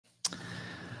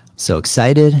So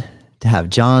excited to have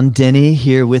John Denney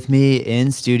here with me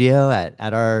in studio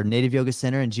at our Native Yoga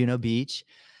Center in Juno Beach.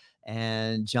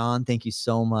 And John, thank you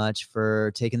so much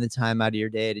for taking the time out of your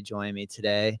day to join me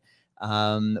today.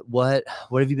 What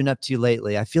have you been up to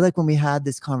lately? I feel like when we had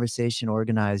this conversation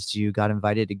organized, you got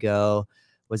invited to go,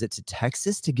 was it to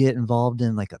Texas to get involved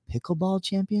in like a pickleball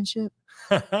championship?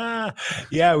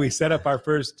 Yeah, we set up our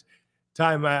first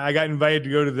time. I got invited to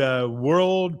go to the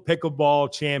World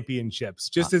Pickleball Championships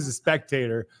just as a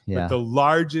spectator, but the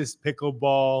largest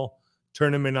pickleball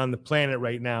tournament on the planet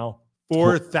right now.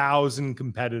 4,000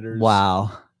 competitors.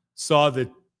 Wow. Saw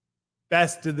the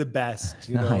best of the best.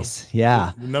 You Nice. know,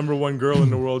 Yeah. the number one girl in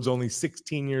the world is only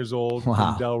 16 years old. Wow.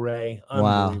 From Delray.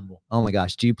 Unbelievable. Wow. Oh my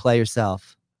gosh. Do you play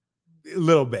yourself? A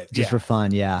little bit. Just for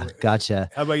fun. Yeah. Gotcha.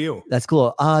 How about you? That's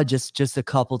cool. Just a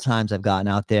couple times I've gotten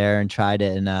out there and tried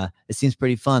it, and it seems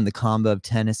pretty fun. The combo of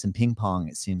tennis and ping pong,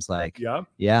 it seems like. Yeah.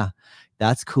 Yeah.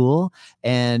 That's cool.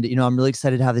 And, you know, I'm really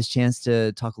excited to have this chance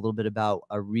to talk a little bit about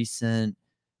a recent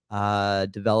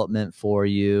development for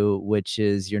you, which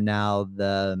is you're now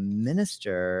the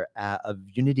minister of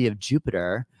Unity of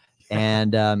Jupiter.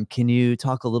 And can you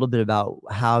talk a little bit about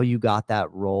how you got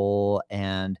that role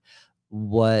and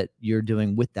what you're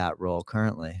doing with that role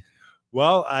currently?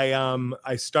 Well,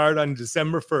 I start on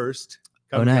December 1st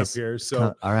coming up here.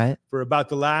 So all right. For about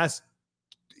the last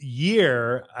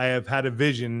year, I have had a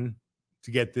vision to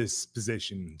get this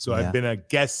position. So I've been a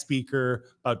guest speaker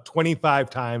about 25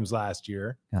 times last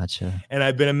year. Gotcha. And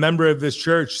I've been a member of this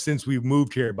church since we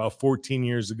moved here about 14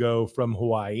 years ago from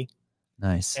Hawaii.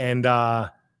 Nice. And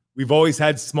we've always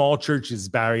had small churches,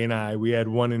 Barry and I. We had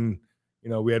one in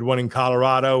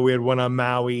Colorado, we had one on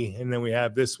Maui, and then we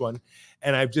have this one.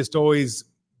 And I've just always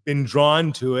been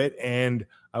drawn to it. And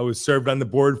I was served on the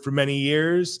board for many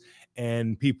years,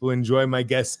 and people enjoy my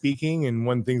guest speaking, and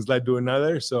one thing's led to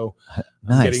another. So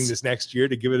I'm getting this next year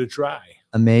to give it a try.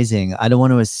 Amazing. I don't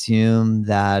want to assume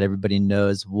that everybody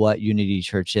knows what Unity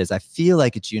Church is. I feel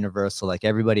like it's universal, like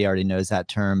everybody already knows that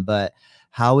term, but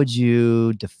how would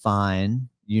you define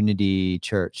Unity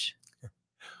Church?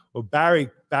 Well,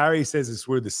 Barry says it's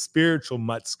where the spiritual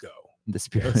mutts go. The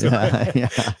spirit,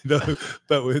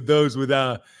 but with those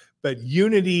without. But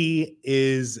Unity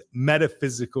is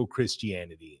metaphysical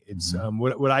Christianity. It's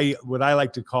what I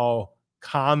like to call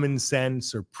common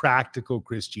sense or practical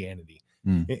Christianity.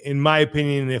 In my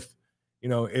opinion,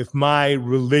 if my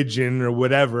religion or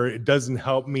whatever, it doesn't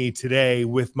help me today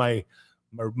with my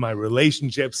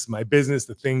relationships, my business,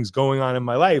 the things going on in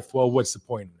my life, well, what's the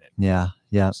point in it? Yeah,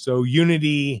 yeah. So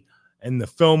Unity and the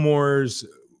Fillmores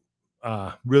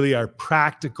really are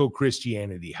practical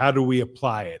Christianity. How do we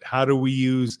apply it? How do we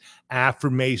use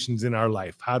affirmations in our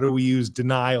life? How do we use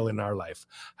denial in our life?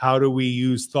 How do we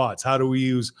use thoughts? How do we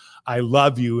use I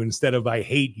love you instead of I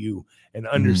hate you, and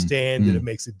understand that it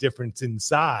makes a difference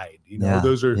inside? You know,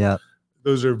 those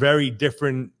are very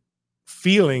different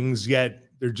feelings, yet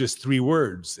they're just three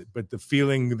words, but the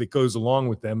feeling that goes along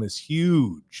with them is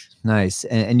huge. Nice.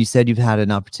 And you said you've had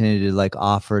an opportunity to like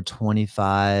offer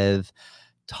 25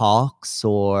 talks,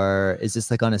 or is this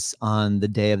like on the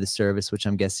day of the service, which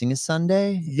I'm guessing is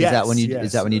Sunday? Yes. Is that when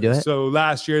you do it? So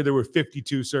last year there were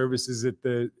 52 services at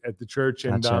the church,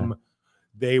 and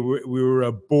we were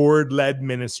a board-led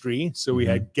ministry, so we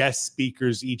had guest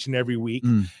speakers each and every week.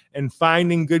 And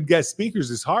finding good guest speakers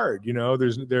is hard. You know,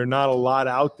 there are not a lot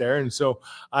out there, and so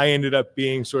I ended up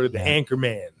being sort of the anchor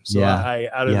man. So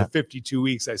out of the 52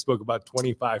 weeks, I spoke about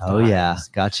 25 times. Oh yeah,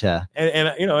 gotcha.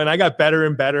 And you know, and I got better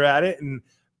and better at it, and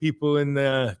people in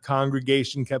the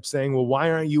congregation kept saying, well,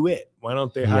 why aren't you it? Why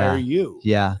don't they hire you?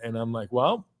 Yeah. And I'm like,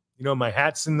 well, you know, my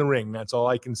hat's in the ring. That's all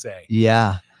I can say.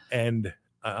 Yeah. And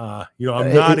you know,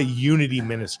 I'm not a Unity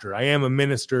minister. I am a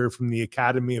minister from the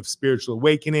Academy of Spiritual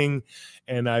Awakening,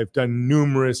 and I've done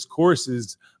numerous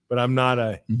courses, but I'm not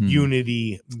a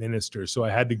Unity minister. So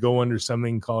I had to go under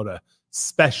something called a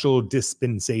special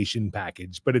dispensation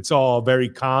package, but it's all very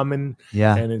common,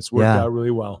 and it's worked out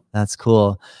really well. That's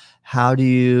cool. How do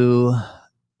you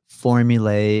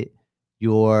formulate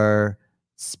your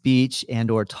speech and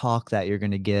or talk that you're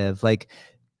going to give? Like,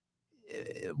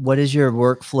 what is your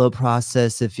workflow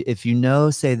process? If you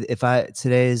know, say let's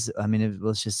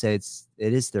just say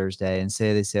it is Thursday, and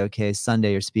they say, okay,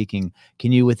 Sunday you're speaking.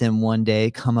 Can you within one day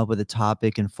come up with a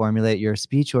topic and formulate your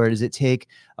speech, or does it take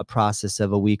a process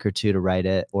of a week or two to write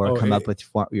it, or come up with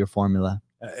your formula?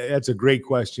 That's a great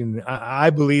question.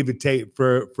 I believe it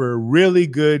for a really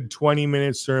good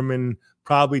 20-minute sermon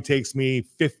probably takes me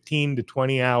 15 to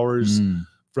 20 hours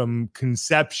from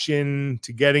conception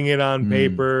to getting it on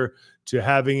paper to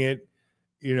having it,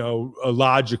 you know, a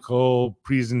logical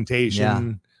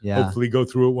presentation. Yeah. hopefully go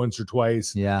through it once or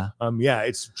twice. Yeah. Yeah,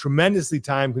 it's tremendously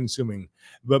time consuming.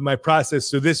 But my process,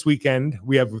 so this weekend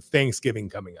we have Thanksgiving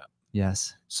coming up.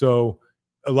 Yes. So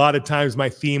a lot of times my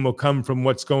theme will come from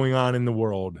what's going on in the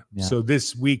world. Yeah. So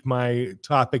this week my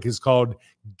topic is called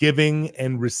giving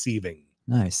and receiving.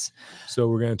 Nice. So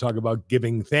we're going to talk about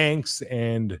giving thanks,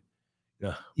 and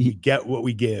we get what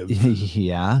we give.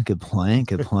 Yeah, good point.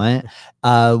 Good point.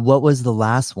 What was the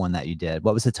last one that you did?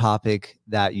 What was the topic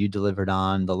that you delivered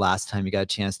on the last time you got a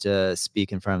chance to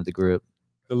speak in front of the group?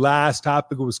 The last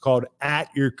topic was called At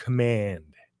Your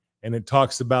Command, and it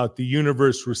talks about the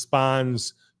universe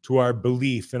responds to our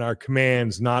belief and our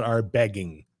commands, not our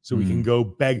begging. So we can go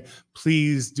beg,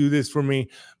 please do this for me,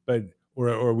 but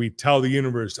or we tell the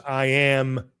universe, I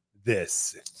am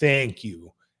this, thank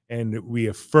you, and we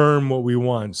affirm what we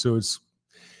want. So it's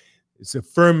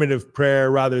affirmative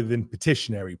prayer rather than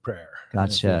petitionary prayer.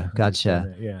 Gotcha.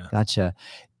 Gotcha. Yeah. Gotcha.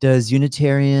 Does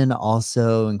Unitarian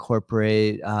also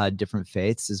incorporate different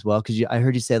faiths as well? Because I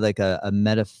heard you say like a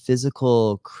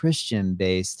metaphysical Christian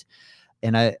based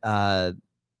and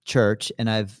church, and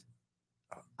I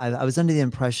was under the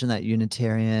impression that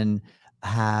Unitarian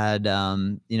had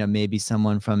maybe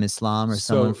someone from Islam or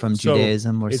someone from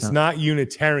Judaism, or it's something. not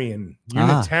Unitarian.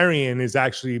 Unitarian is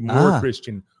actually more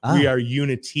Christian. We are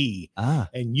unity.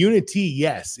 And unity,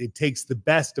 yes, it takes the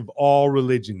best of all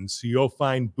religions. So you'll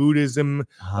find Buddhism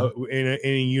in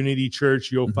a unity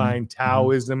church. You'll find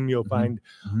Taoism. You'll find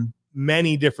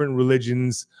many different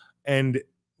religions. And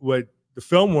what the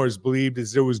Fillmores believed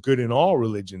is there was good in all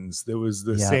religions. There was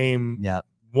the same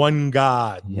one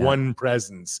God, one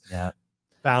presence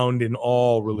found in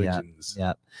all religions.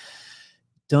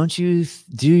 Do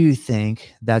you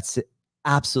think that's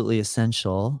absolutely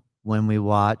essential when we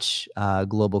watch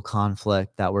global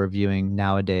conflict that we're viewing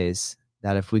nowadays,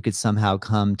 that if we could somehow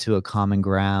come to a common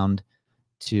ground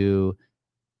to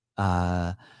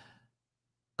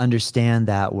understand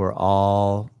that we're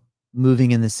all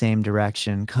moving in the same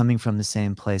direction, coming from the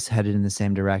same place, headed in the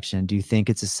same direction, do you think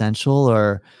it's essential?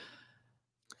 Or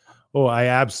Oh, I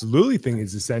absolutely think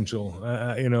it's essential,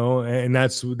 and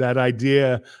that's that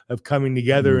idea of coming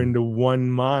together into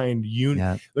one mind.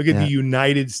 Look at the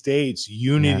United States,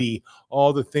 unity,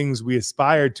 all the things we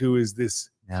aspire to is this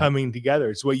coming together.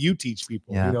 It's what you teach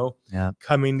people,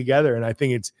 coming together. And I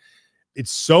think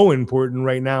it's so important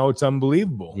right now. It's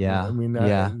unbelievable. I mean,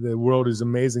 the world is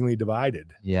amazingly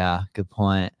divided. Yeah, good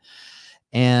point.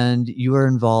 And you were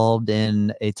involved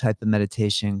in a type of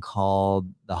meditation called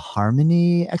the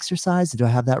harmony exercise. Do I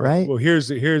have that right? Well, here's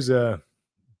a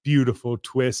beautiful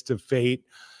twist of fate.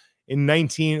 When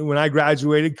I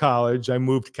graduated college, I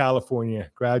moved to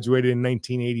California, graduated in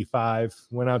 1985,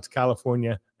 went out to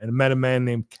California and met a man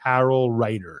named Carol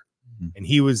Reiter. And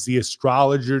he was the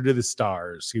astrologer to the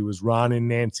stars. He was Ron and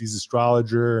Nancy's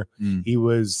astrologer. He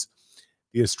was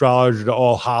the astrologer to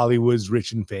all Hollywood's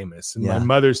rich and famous. And my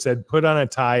mother said, put on a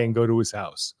tie and go to his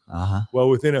house. Well,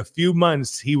 within a few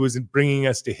months, he was bringing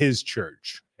us to his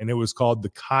church. And it was called the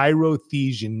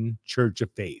Chirothesian Church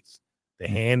of Faith, the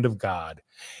Hand of God.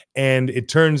 And it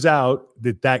turns out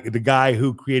that the guy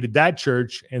who created that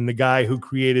church and the guy who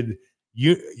created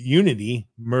Unity,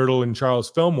 Myrtle and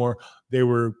Charles Fillmore, they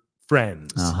were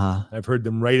friends. I've heard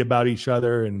them write about each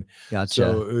other. And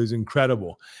so it was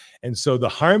incredible. And so the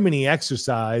harmony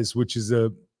exercise, which is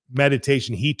a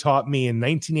meditation he taught me in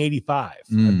 1985.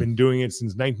 I've been doing it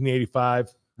since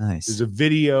 1985. Nice. There's a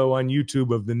video on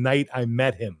YouTube of the night I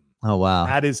met him. Oh, wow.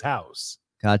 At his house.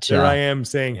 Gotcha. There I am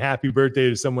saying happy birthday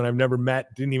to someone I've never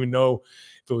met. Didn't even know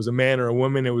if it was a man or a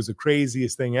woman. It was the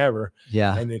craziest thing ever.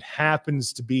 Yeah. And it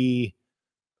happens to be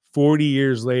 40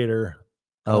 years later.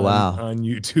 Oh, wow. On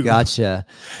YouTube. Gotcha.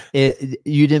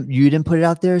 You didn't put it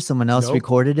out there. Someone else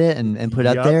recorded it and put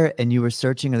it out there, and you were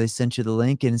searching, or they sent you the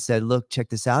link and said, look, check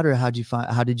this out. Or how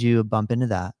did you bump into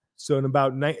that? So in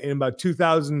about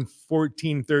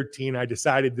 2014, 13, I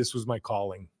decided this was my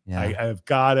calling. I've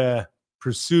got to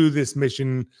pursue this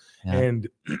mission and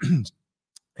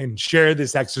share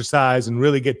this exercise and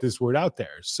really get this word out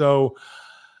there. So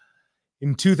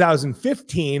in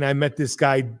 2015, I met this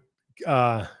guy,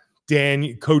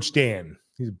 Coach Dan.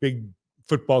 He's a big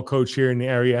football coach here in the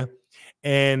area.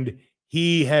 And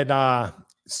he had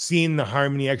seen the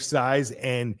harmony exercise,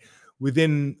 and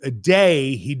within a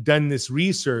day, he'd done this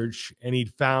research and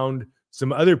he'd found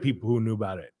some other people who knew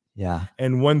about it. Yeah.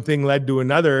 And one thing led to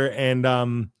another. And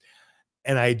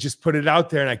I just put it out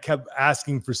there and I kept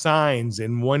asking for signs.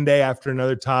 And one day after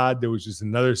another, Todd, there was just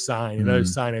another sign, another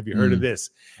sign. Have you heard of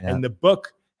this? Yeah. And the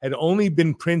book had only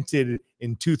been printed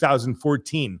in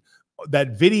 2014.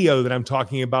 that video that I'm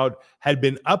talking about had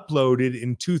been uploaded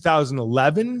in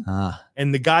 2011,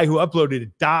 and the guy who uploaded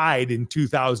it died in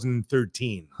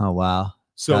 2013. Oh, wow.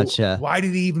 So Gotcha. why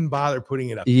did he even bother putting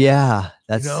it up? Yeah,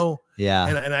 that's, you know. yeah.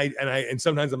 And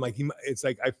sometimes I'm like, it's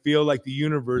like I feel like the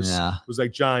universe was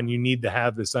like, John, you need to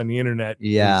have this on the internet.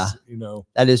 Yeah, you know,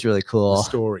 that is really cool. The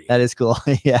story. That is cool.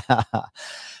 Yeah,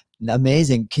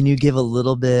 amazing. Can you give a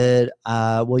little bit?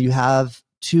 Well, you have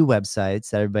 2 websites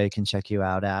that everybody can check you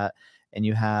out at, and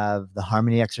you have the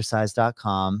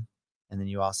harmonyexercise.com, and then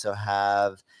you also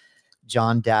have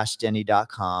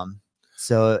john-denney.com.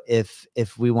 So if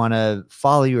we want to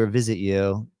follow you or visit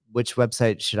you, which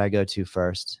website should I go to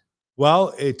first?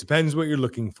 Well, it depends what you're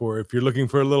looking for. If you're looking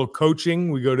for a little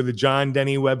coaching, we go to the John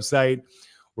Denney website,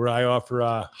 where I offer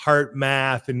heart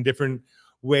math and different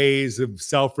ways of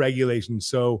self-regulation.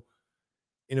 So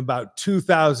in about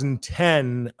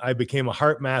 2010, I became a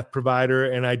heart math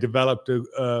provider, and I developed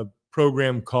a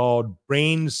program called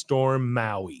Brainstorm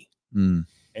Maui. And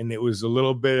it was a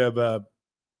little bit of a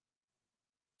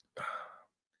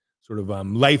sort of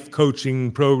life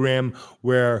coaching program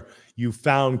where you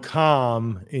found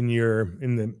calm in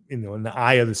the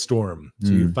eye of the storm.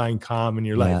 So you find calm in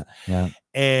your life. Yeah.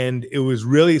 And it was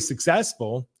really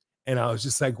successful. And I was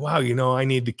just like, wow, I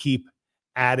need to keep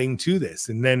adding to this.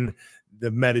 And then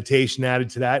the meditation added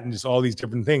to that, and just all these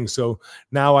different things. So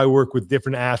now I work with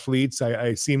different athletes.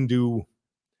 I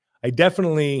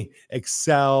definitely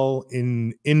excel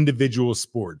in individual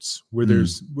sports where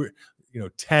there's,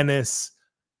 tennis,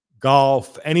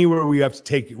 golf, anywhere where you have to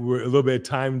take a little bit of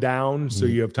time down, so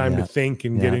you have time to think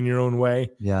and get in your own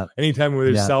way. Yeah. Anytime where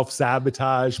there's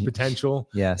self-sabotage potential,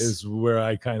 is where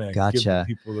I kind of give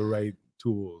people the right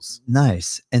tools.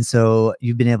 Nice. And so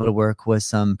you've been able to work with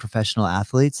some professional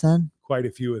athletes then? Quite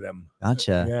a few of them.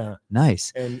 Gotcha. Yeah.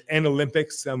 Nice. And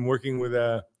Olympics. I'm working with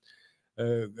a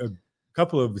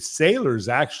couple of sailors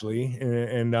actually,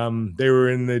 and they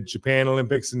were in the Japan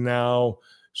Olympics, and now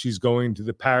she's going to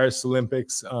the Paris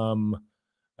Olympics.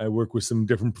 I work with some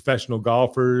different professional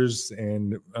golfers,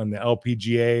 and on the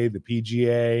LPGA, the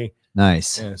PGA.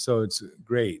 Nice. And so it's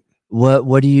great.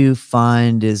 What do you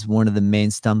find is one of the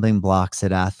main stumbling blocks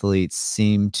that athletes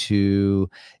seem to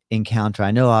encounter?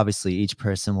 I know obviously each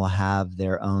person will have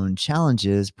their own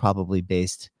challenges, probably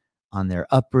based on their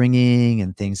upbringing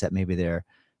and things that maybe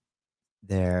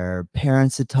their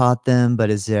parents had taught them, but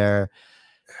is there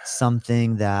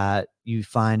something that you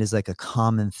find is like a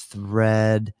common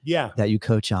thread that you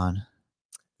coach on?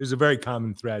 There's a very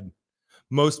common thread.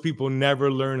 Most people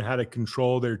never learn how to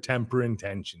control their temper and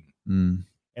tension.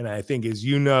 And I think, as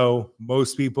you know,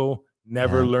 most people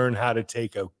never learn how to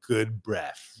take a good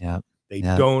breath. They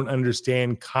don't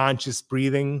understand conscious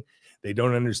breathing. They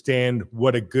don't understand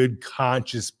what a good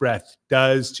conscious breath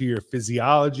does to your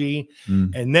physiology.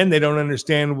 And then they don't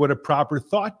understand what a proper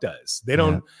thought does. They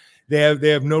don't, they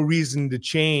have no reason to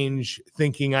change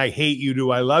thinking I hate you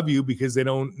to I love you, because they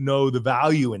don't know the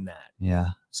value in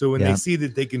that. So when they see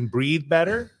that they can breathe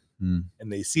better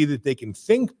and they see that they can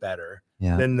think better,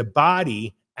 then the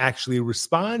body actually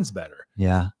responds better.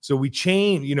 So we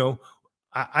change,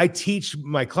 I teach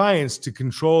my clients to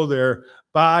control their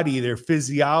body, their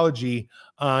physiology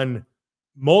on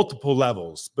multiple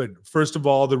levels. But first of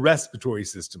all, the respiratory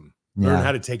system, learn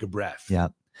how to take a breath.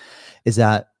 Is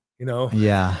that,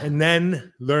 and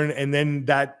then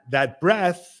that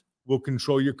breath will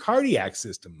control your cardiac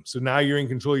system. So now you're in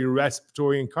control of your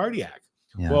respiratory and cardiac.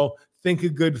 Well, think a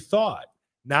good thought.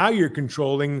 Now you're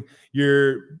controlling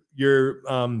your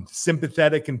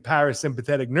sympathetic and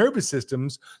parasympathetic nervous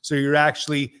systems. So you're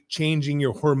actually changing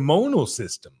your hormonal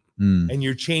system, and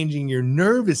you're changing your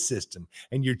nervous system,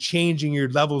 and you're changing your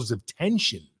levels of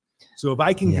tension. So if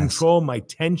I can control my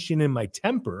tension and my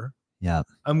temper,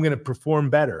 I'm going to perform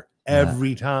better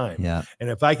every time. And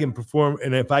if I can perform,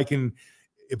 and if I can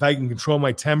control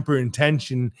my temper and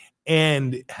tension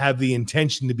and have the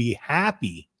intention to be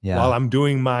happy while I'm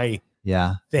doing my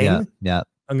thing,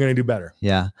 I'm going to do better.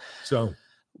 So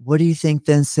what do you think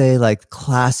then, say, like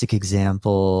classic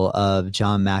example of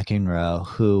John McEnroe,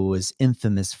 who was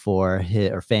famous for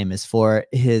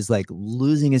his like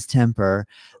losing his temper,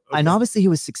 and obviously he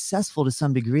was successful to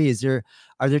some degree.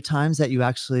 Are there times that you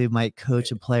actually might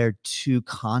coach a player to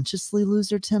consciously lose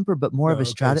their temper, but more of a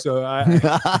strategy? So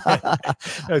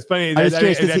that's funny.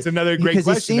 That's another great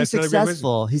question. He seems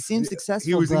successful. He seems successful.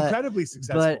 He was incredibly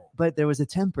successful. But there was a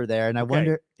temper there, and I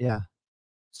wonder,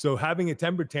 So having a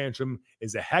temper tantrum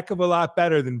is a heck of a lot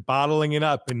better than bottling it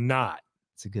up and not.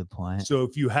 That's a good point. So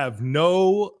if you have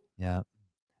no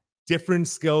different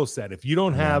skill set, if you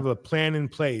don't have a plan in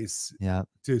place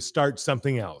to start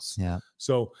something else.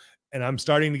 So, and I'm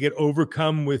starting to get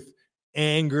overcome with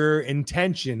anger, and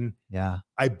tension, Yeah.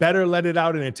 I better let it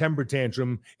out in a temper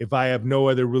tantrum if I have no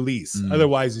other release. Mm.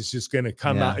 Otherwise, it's just going to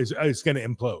come Yeah. out. It's going to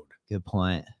implode. Good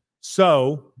point.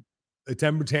 So a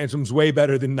temper tantrum's way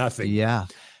better than nothing. Yeah.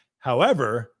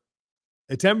 However,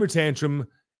 a temper tantrum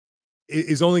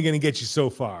is only going to get you so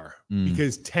far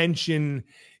because tension,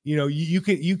 you know, you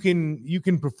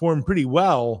can perform pretty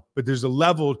well, but there's a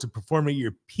level to perform at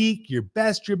your peak, your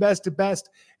best at best.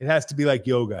 It has to be like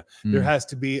yoga. There has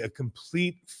to be a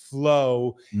complete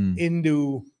flow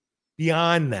into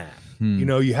beyond that. You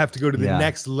know, you have to go to the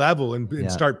next level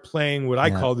and start playing what I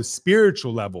call the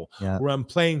spiritual level, where I'm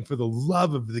playing for the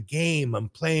love of the game. I'm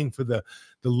playing for the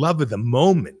love of the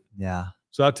moment. Yeah.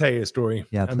 So I'll tell you a story.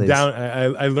 Yeah, I'm please. down.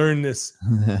 I learned this.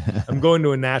 I'm going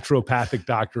to a naturopathic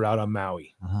doctor out on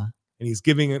Maui, and he's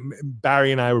giving,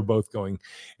 Barry and I were both going,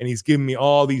 and he's giving me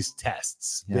all these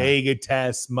tests, Vega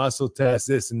tests, muscle tests,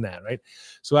 this and that, right?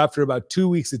 So after about 2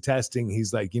 weeks of testing,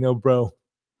 he's like, you know, bro,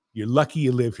 you're lucky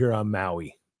you live here on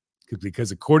Maui.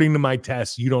 Because according to my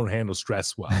tests, you don't handle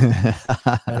stress well.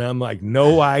 And I'm like,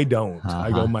 no, I don't.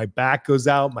 I go, my back goes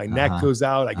out, my neck goes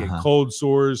out, I get cold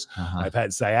sores, I've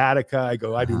had sciatica. I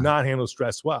go, I do not handle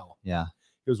stress well. Yeah.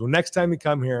 He goes, well, next time you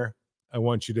come here, I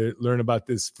want you to learn about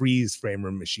this freeze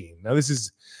framer machine. Now, this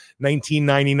is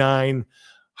 1999.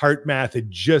 HeartMath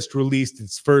had just released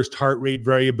its first heart rate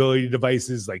variability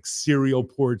devices, like serial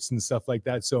ports and stuff like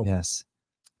that. So yes,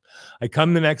 I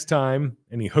come the next time,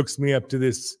 and he hooks me up to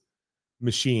this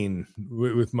machine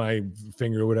with my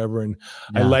finger or whatever, and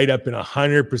I light up in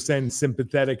 100%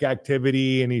 sympathetic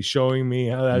activity, and he's showing me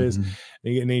how that is,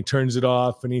 and he turns it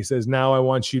off, and he says, now I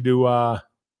want you to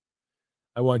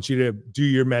do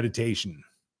your meditation.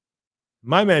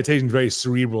 My meditation is very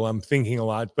cerebral. I'm thinking a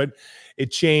lot, but it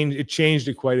changed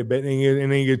it quite a bit.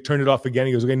 And then you turn it off again.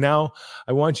 He goes, okay, now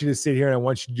I want you to sit here and I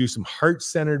want you to do some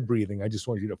heart-centered breathing. I just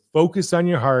want you to focus on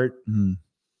your heart.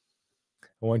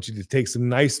 I want you to take some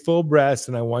nice full breaths,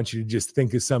 and I want you to just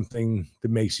think of something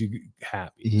that makes you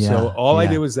happy. Yeah, so all I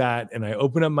did was that, and I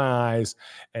opened up my eyes,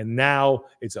 and now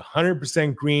it's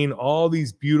 100% green, all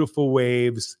these beautiful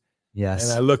waves. Yes.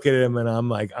 And I look at him, and I'm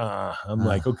like,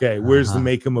 like, okay, where's the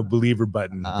make him a believer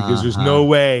button? Because there's no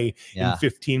way in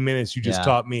 15 minutes you just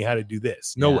taught me how to do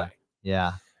this. No way.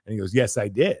 Yeah. And he goes, yes, I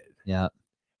did. Yeah.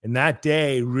 And that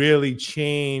day really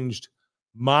changed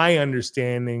my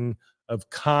understanding of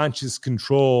conscious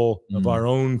control of our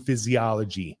own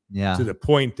physiology, to the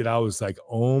point that I was like,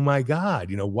 oh my God,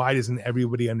 you know, why doesn't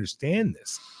everybody understand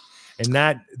this? And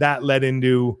that led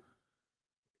into,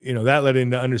 you know,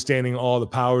 understanding all the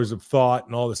powers of thought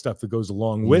and all the stuff that goes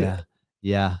along with it.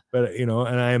 Yeah. But, you know,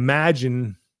 and I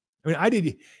imagine, I mean,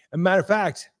 as a matter of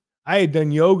fact, I had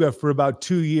done yoga for about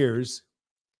 2 years,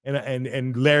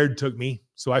 and Laird took me.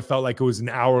 So I felt like it was an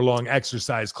hour-long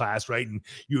exercise class, right? And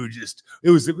it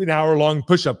was an hour-long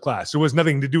push-up class. There was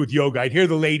nothing to do with yoga. I'd hear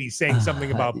the lady saying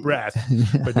something about breath,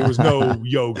 but there was no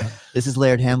yoga. This is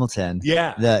Laird Hamilton.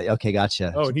 Yeah. Okay,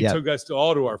 gotcha. Oh, and he took us to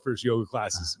our first yoga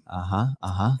classes.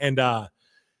 And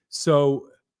so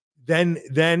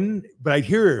then, but I'd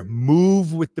hear her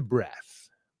move with the breath.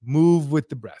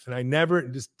 And I never,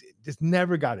 just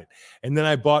never got it. And then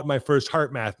I bought my first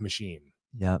HeartMath machine.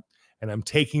 Yep. And I'm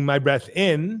taking my breath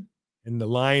in, and the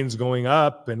line's going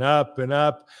up and up and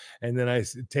up. And then I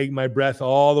take my breath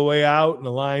all the way out, and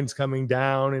the line's coming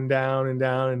down and down and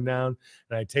down and down.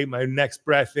 And I take my next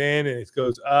breath in, and it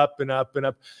goes up and up and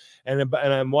up. And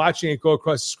I'm watching it go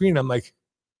across the screen. I'm like,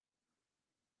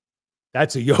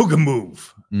 that's a yoga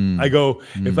move. I go,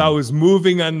 if I was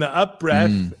moving on the up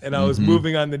breath and I was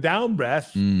moving on the down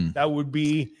breath, that would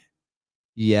be,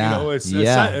 you know,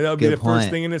 that would be the first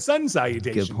thing in the sun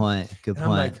salutation. Good point. And I'm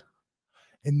like,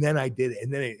 and then I did it.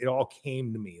 And then it all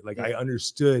came to me. Like I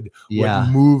understood what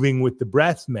moving with the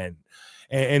breath meant.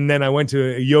 And then I went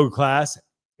to a yoga class,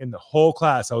 and the whole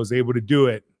class I was able to do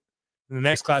it. And the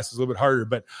next class was a little bit harder,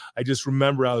 but I just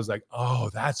remember I was like, oh,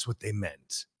 that's what they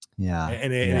meant. Yeah.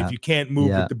 And if you can't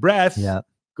move with the breath,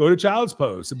 go to child's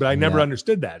pose. But I never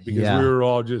understood that, because we were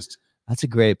all just. That's a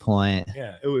great point.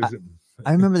 Yeah, it was.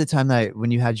 I remember the time that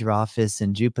when you had your office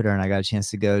in Jupiter, and I got a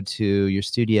chance to go to your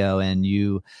studio, and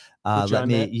you let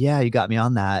me, you got me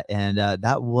on that. And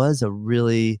that was a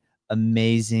really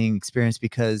amazing experience,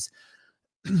 because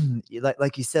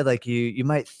like you said, like you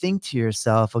might think to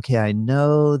yourself, okay, I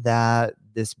know that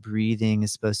this breathing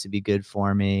is supposed to be good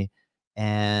for me.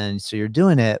 And so you're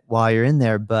doing it while you're in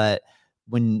there. But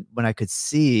when I could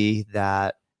see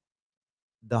that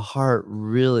the heart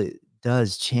really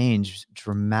does change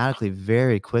dramatically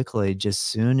very quickly just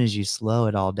soon as you slow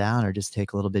it all down or just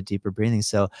take a little bit deeper breathing.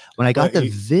 So when I got the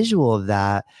visual of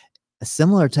that, a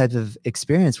similar type of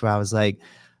experience where I was like,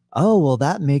 oh, well,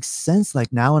 that makes sense.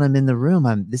 Like now when I'm in the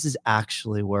room, this is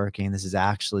actually working. This is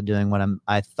actually doing what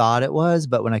I thought it was,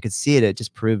 but when I could see it, it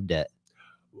just proved it.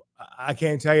 I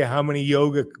can't tell you how many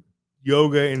yoga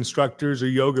instructors or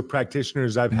yoga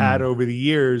practitioners I've had over the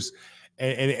years.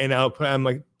 And I'm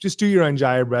like, just do your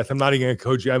Ujjayi breath. I'm not even going to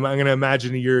coach you. I'm going to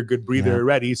imagine that you're a good breather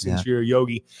already since you're a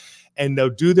yogi. And they'll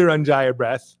do their Ujjayi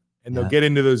breath and they'll get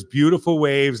into those beautiful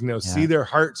waves and they'll see their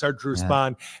heart start to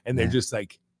respond. And they're just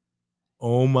like,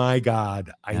 oh my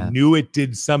God, I knew it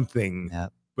did something,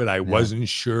 but I wasn't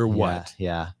sure what.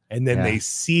 And then they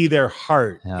see their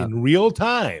heart in real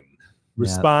time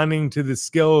responding to the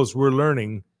skills we're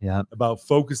learning about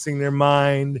focusing their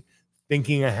mind,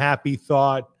 thinking a happy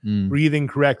thought, breathing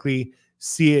correctly,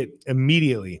 see it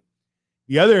immediately.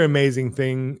 The other amazing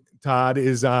thing, Todd,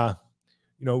 is, you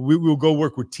know, we will go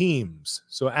work with teams.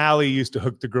 So Allie used to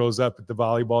hook the girls up at the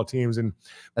volleyball teams. And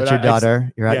that's your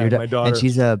daughter. You're out. My daughter. And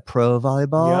she's a pro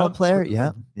volleyball player.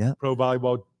 Pro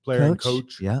volleyball player and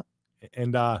coach.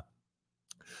 And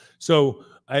so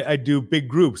I do big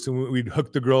groups and we'd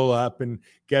hook the girl up and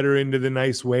get her into the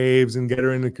nice waves and get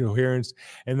her into coherence.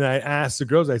 And then I asked the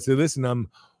girls, I said, listen,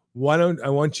 what I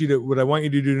want you to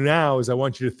do now is I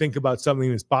want you to think about something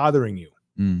that's bothering you.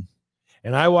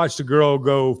 And I watched a girl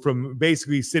go from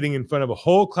basically sitting in front of a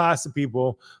whole class of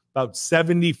people, about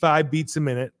 75 beats a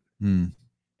minute.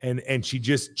 And she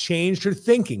just changed her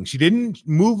thinking. She didn't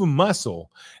move a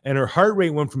muscle and her heart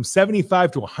rate went from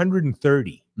 75 to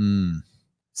 130.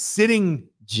 Sitting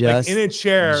just like in a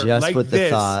chair like with this, the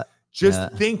thought.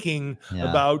 Just thinking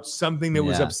about something that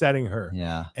was upsetting her.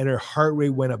 And her heart rate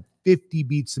went up 50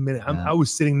 beats a minute. I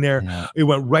was sitting there. It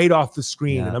went right off the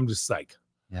screen. And I'm just like,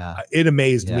 it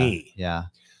amazed me.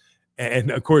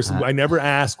 And of course, I never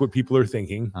ask what people are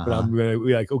thinking, but I'm going to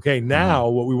be like, okay, now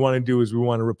what we want to do is we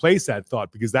want to replace that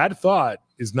thought, because that thought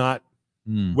is not,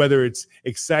 whether it's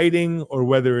exciting or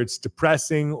whether it's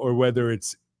depressing or whether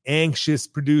it's anxious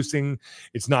producing,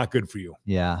 it's not good for you.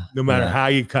 No matter how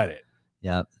you cut it.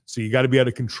 So you got to be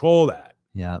able to control that.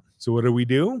 So what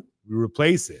do? We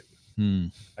replace it.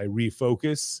 I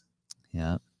refocus.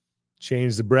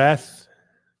 Change the breath.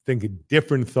 Think a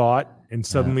different thought, and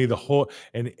suddenly the whole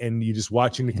and you just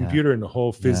watching the computer and the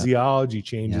whole physiology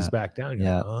changes back down.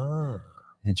 Like, oh.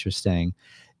 Interesting.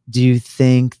 Do you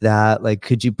think that, like,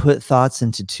 could you put thoughts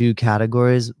into two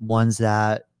categories? Ones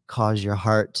that cause your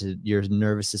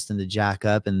nervous system to jack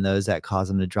up, and those that cause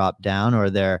them to drop down? Or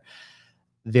is there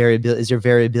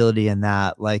variability in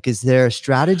that? Like, is there a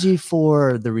strategy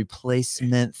for the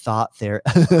replacement thought there?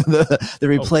 the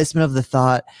replacement of the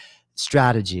thought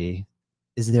strategy?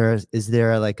 Is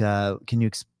there like a, can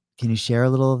you share a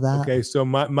little of that? Okay. So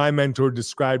my mentor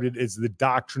described it as the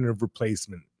doctrine of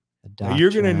replacement. Now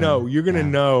you're going to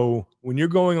know when you're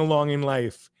going along in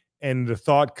life and the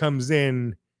thought comes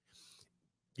in,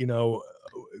 you know,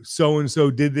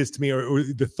 so-and-so did this to me, or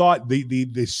the thought,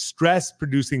 the stress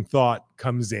producing thought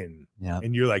comes in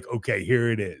and you're like, okay,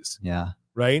 here it is.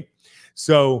 Right.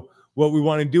 So what we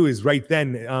want to do is right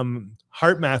then,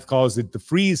 Heart Math calls it the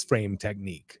freeze frame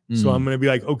technique. So I'm going to be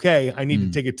like, okay, I need to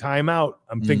take a time out.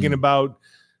 I'm thinking about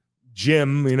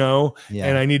Jim, you know,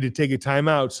 and I need to take a time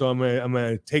out. So I'm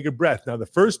going to take a breath. Now, the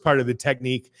first part of the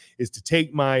technique is to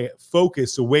take my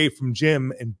focus away from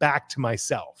Jim and back to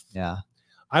myself.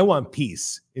 I want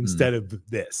peace instead of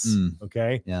this.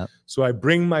 Okay. So I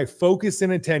bring my focus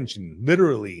and attention,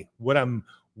 literally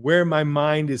where my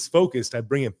mind is focused, I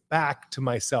bring it back to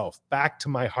myself, back to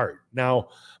my heart. Now,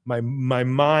 my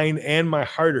mind and my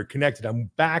heart are connected.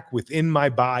 I'm back within my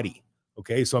body.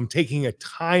 Okay. So I'm taking a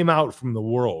time out from the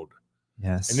world.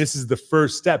 And this is the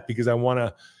first step, because I want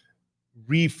to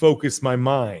refocus my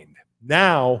mind.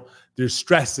 Now there's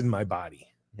stress in my body.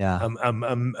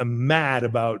 I'm mad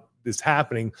about this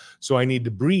happening. So I need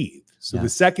to breathe. So the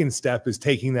second step is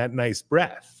taking that nice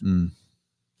breath.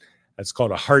 That's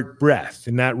called a heart breath.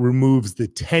 And that removes the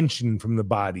tension from the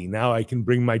body. Now I can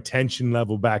bring my tension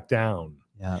level back down.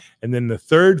 And then the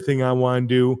third thing I want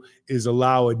to do is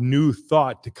allow a new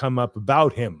thought to come up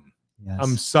about him.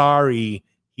 I'm sorry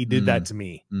he did that to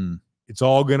me. It's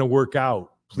all going to work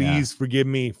out. Please forgive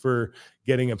me for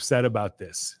getting upset about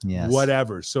this.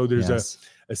 Whatever. So there's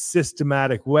a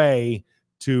systematic way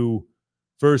to,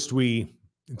 first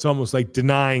it's almost like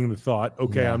denying the thought.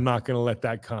 Okay, I'm not going to let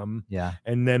that come.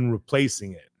 And then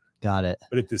replacing it. Got it.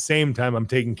 But at the same time, I'm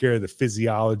taking care of the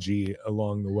physiology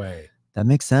along the way. That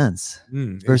makes sense.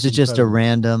 Versus just a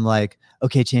random, like,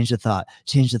 okay, change the thought,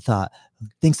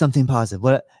 think something positive.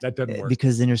 What? That doesn't work.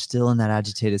 Because then you're still in that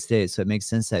agitated state. So it makes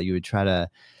sense that you would try to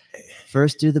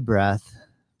first do the breath,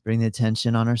 bring the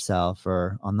attention on ourself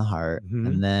or on the heart,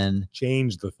 and then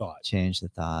change the thought. Change the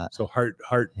thought. So heart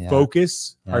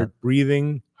focus, heart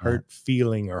breathing, heart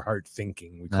feeling, or heart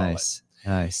thinking, we call it.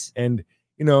 Nice. And,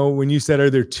 you know, when you said, are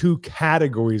there two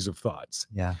categories of thoughts?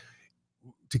 Yeah.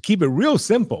 To keep it real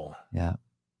simple. Yeah.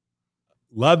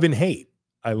 Love and hate.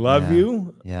 I love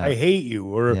you. Yeah. I hate you.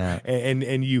 Or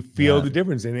and you feel the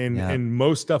difference. And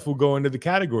most stuff will go into the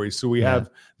categories. So we have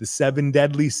the 7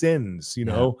 deadly sins, you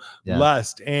know,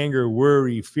 lust, anger,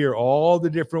 worry, fear, all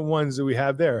the different ones that we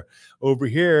have there. Over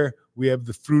here, we have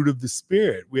the fruit of the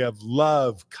Spirit. We have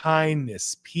love,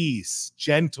 kindness, peace,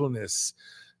 gentleness,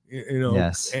 you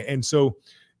know, and so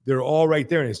they're all right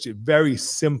there. And it's just very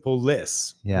simple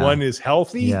lists. One is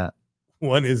healthy.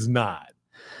 One is not.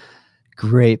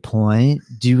 Great point.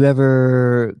 Do you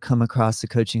ever come across a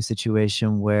coaching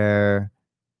situation where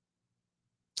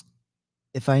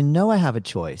if I know I have a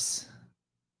choice,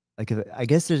 like I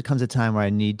guess there comes a time where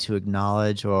I need to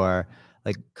acknowledge or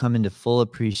like come into full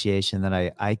appreciation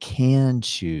that I can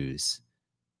choose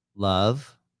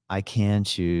love, I can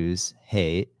choose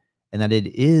hate, and that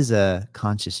it is a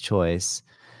conscious choice.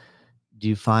 Do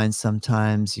you find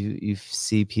sometimes you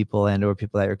see people and or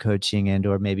people that you're coaching and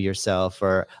or maybe yourself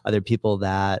or other people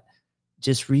that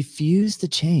just refuse to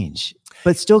change,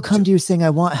 but still come to you saying, I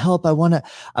want help, I want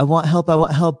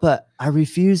help, but I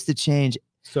refuse to change?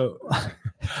 So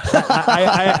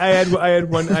I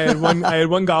had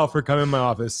one golfer come in my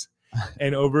office,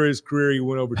 and over his career, he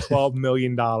went over $12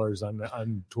 million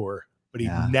on tour, but he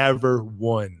never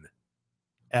won.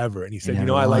 Ever. And he said, you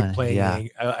know, I like playing.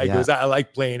 I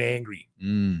like playing angry.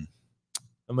 I'm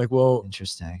like, well,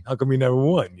 interesting. How come you never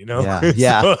won? You know? Do I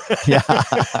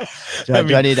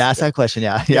need to ask that question?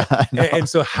 And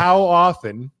so how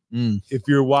often, if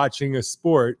you're watching a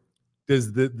sport,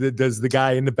 does the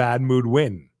guy in the bad mood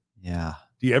win? Yeah.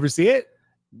 Do you ever see it?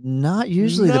 Not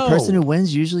usually. No. The person who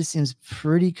wins usually seems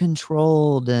pretty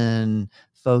controlled and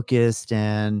focused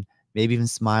and maybe even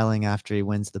smiling after he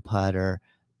wins the putt or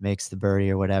makes the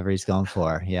birdie or whatever he's going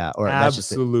for. Or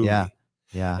absolutely.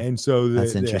 And so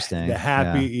that's interesting. The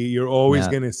happy, you're always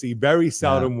going to see, very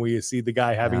seldom will you see the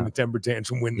guy having the temper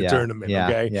tantrum win the tournament.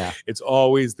 It's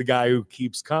always the guy who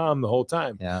keeps calm the whole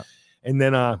time. And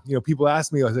then, you know, people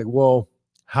ask me, I was like, well,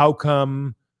 how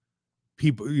come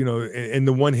people, you know, and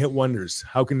the one hit wonders,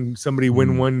 how can somebody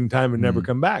win one time and never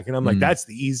come back? And I'm like, that's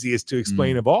the easiest to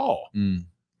explain of all.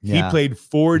 He played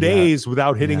 4 days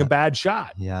without hitting a bad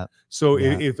shot. So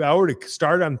if I were to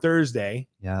start on Thursday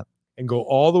and go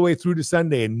all the way through to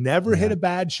Sunday and never hit a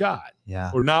bad shot,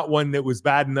 or not one that was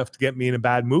bad enough to get me in a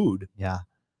bad mood,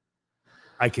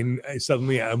 I can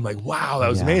suddenly, I'm like, wow, that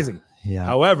was amazing.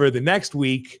 However, the next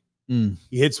week, he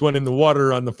hits one in the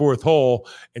water on the 4th hole,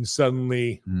 and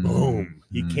suddenly, boom,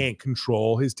 he can't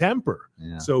control his temper.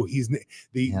 So he's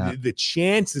the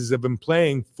chances of him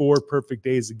playing 4 perfect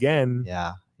days again.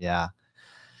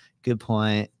 Good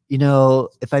point. You know,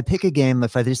 if I pick a game,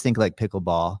 if I just think like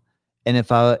pickleball, and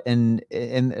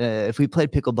if we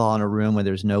played pickleball in a room where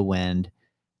there's no wind,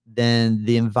 then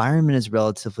the environment is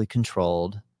relatively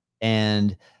controlled,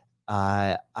 and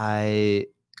I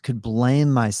could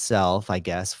blame myself, I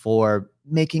guess, for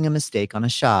making a mistake on a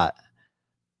shot.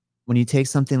 When you take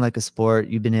something like a sport,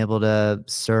 you've been able to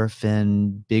surf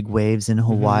in big waves in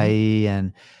Hawaii,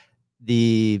 and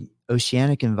the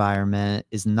oceanic environment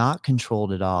is not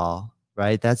controlled at all,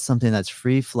 right? That's something that's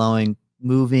free flowing,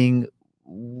 moving.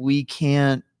 We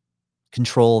can't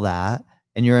control that.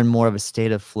 And you're in more of a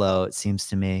state of flow, it seems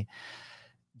to me.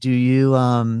 Do you,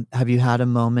 have you had a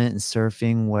moment in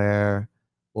surfing where,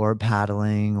 or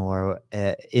paddling or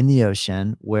in the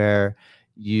ocean where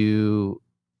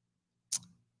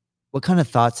what kind of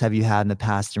thoughts have you had in the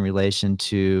past in relation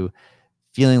to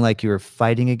feeling like you were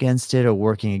fighting against it or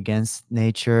working against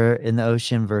nature in the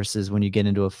ocean versus when you get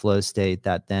into a flow state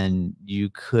that then you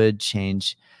could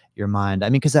change your mind? I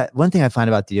mean, because one thing I find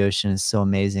about the ocean is so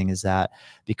amazing is that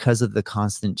because of the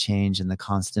constant change and the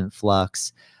constant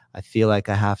flux, I feel like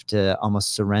I have to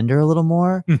almost surrender a little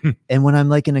more. And when I'm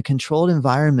like in a controlled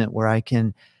environment where I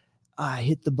can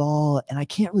hit the ball and I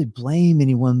can't really blame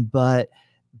anyone but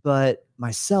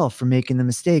myself for making the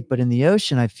mistake. But in the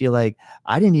ocean, I feel like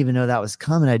I didn't even know that was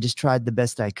coming. I just tried the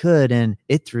best I could and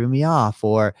it threw me off,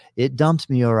 or it dumped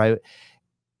me, or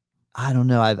I don't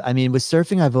know. I mean, with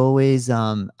surfing, I've always,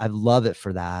 I love it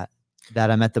for that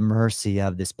I'm at the mercy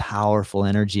of this powerful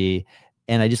energy.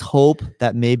 And I just hope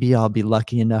that maybe I'll be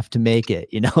lucky enough to make it,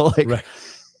 you know, like,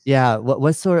 yeah.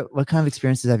 What kind of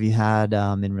experiences have you had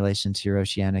in relation to your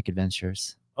oceanic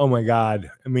adventures? Oh my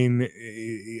God. I mean,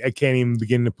 I can't even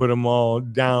begin to put them all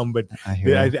down, but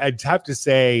I'd have to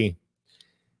say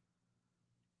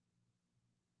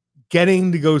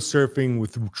getting to go surfing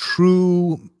with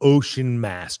true ocean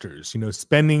masters,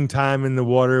 spending time in the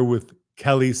water with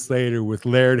Kelly Slater, with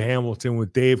Laird Hamilton,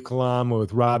 with Dave Kalama,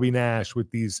 with Robbie Nash,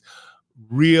 with these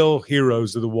real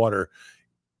heroes of the water.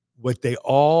 What they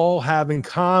all have in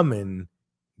common,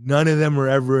 none of them are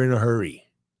ever in a hurry,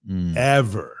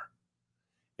 ever.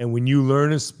 And when you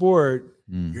learn a sport,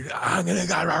 you're, I'm gonna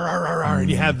go, rah, rah, rah, rah, and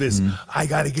you have this, I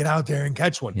got to get out there and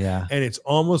catch one. Yeah. And it's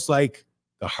almost like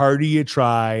the harder you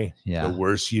try, Yeah. the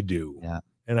worse you do. Yeah.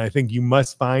 And I think you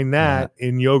must find that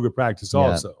in yoga practice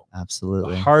also.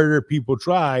 Absolutely. The harder people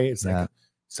try, it's like,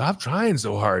 stop trying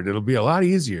so hard. It'll be a lot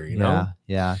easier, you know?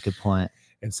 Yeah. Good point.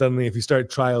 And suddenly if you start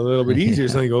trying a little bit easier,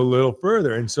 suddenly go a little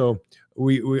further. And so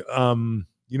we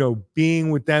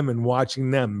being with them and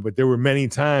watching them, but there were many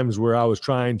times where I was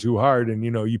trying too hard and,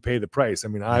 you pay the price. I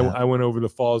mean, I went over the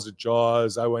falls at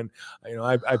Jaws. I went,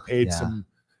 I paid some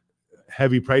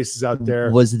heavy prices out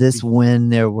there. Was this when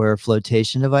there were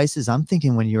flotation devices? I'm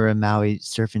thinking when you were in Maui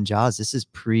surfing Jaws, this is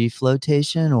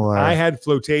pre-flotation, or I had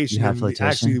flotation. You had flotation?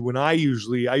 Actually, when I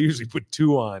usually put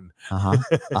 2 on,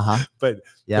 but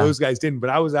those guys didn't. But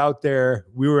I was out there.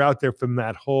 We were out there from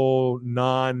that whole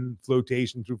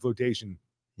non-flotation through flotation.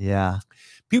 Yeah.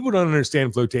 People don't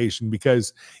understand flotation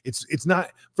because it's not.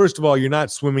 First of all, you're not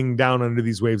swimming down under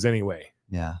these waves anyway.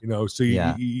 Yeah. So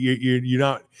you're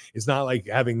not, it's not like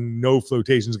having no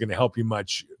flotation is going to help you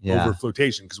much over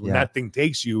flotation. Cause when that thing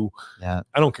takes you, I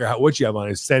don't care what you have on,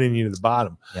 it's sending you to the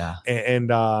bottom. Yeah.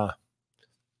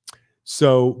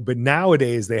 But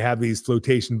nowadays they have these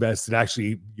flotation vests that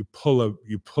actually you pull a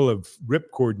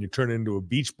ripcord and you turn it into a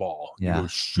beach ball, you go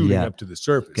shooting up to the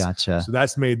surface. Gotcha. So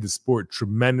that's made the sport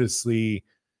tremendously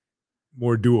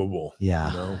more doable.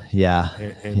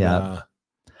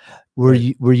 Were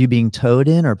you being towed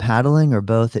in or paddling or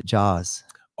both at Jaws?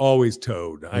 Always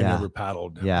towed. I never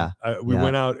paddled. We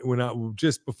went out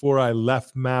just before I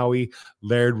left Maui.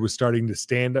 Laird was starting to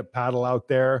stand up paddle out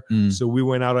there. So we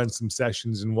went out on some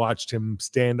sessions and watched him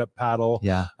stand up paddle.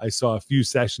 Yeah. I saw a few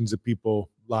sessions of people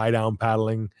lie down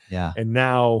paddling. Yeah. And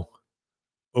now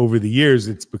over the years,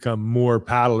 it's become more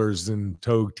paddlers than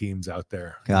tow teams out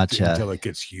there. Gotcha. Until it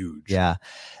gets huge. Yeah.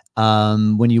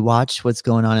 When you watch what's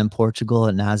going on in Portugal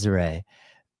at Nazaré,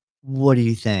 what do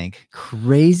you think?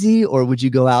 Crazy, or would you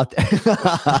go out there?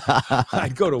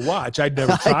 I'd go to watch. I'd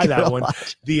never try that one.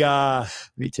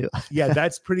 Me too. Yeah,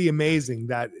 that's pretty amazing.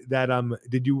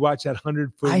 Did you watch that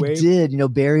 100-foot wave? I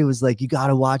did. Barry was like, you got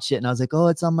to watch it. And I was like, oh,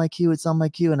 it's on my queue. It's on my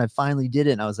queue. And I finally did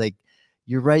it. And I was like,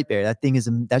 you're right, Barry. That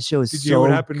show is so good. Did you know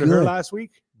what happened to her last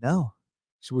week? No.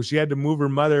 She had to move her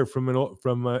mother from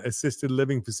an assisted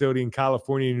living facility in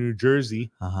California, New Jersey.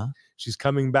 She's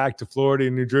coming back to Florida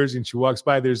and New Jersey, and she walks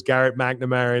by. There's Garrett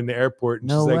McNamara in the airport,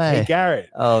 and she's like, "Hey, Garrett!"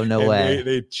 Oh, no way!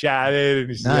 They chatted,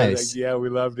 and she's like, "Yeah, we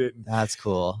loved it." And that's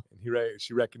cool. And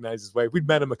she recognized his wife. We'd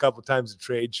met him a couple of times at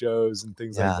trade shows and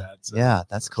things like that. So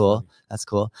that's cool. Funny. That's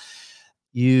cool.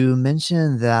 You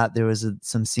mentioned that there was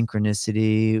some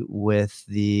synchronicity with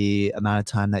the amount of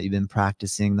time that you've been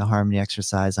practicing the harmony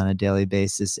exercise on a daily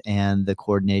basis and the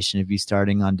coordination of you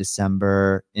starting in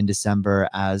December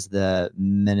as the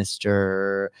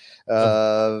minister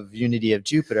of Unity of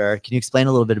Jupiter. Can you explain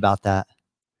a little bit about that?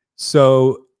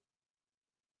 So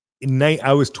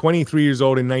I was 23 years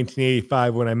old in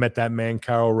 1985 when I met that man,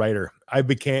 Carl Reiter. I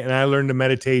learned a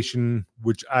meditation,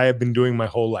 which I have been doing my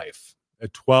whole life. A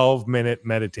 12-minute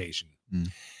meditation.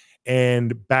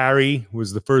 And Barry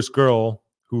was the first girl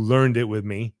who learned it with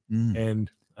me.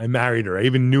 And I married her. I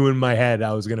even knew in my head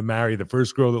I was going to marry the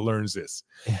first girl that learns this.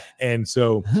 And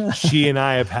so she and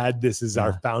I have had this as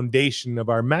our foundation of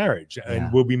our marriage.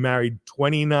 And we'll be married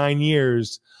 29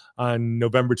 years on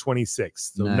November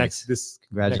 26th. So next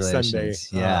Sunday.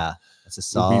 Yeah. That's a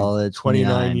solid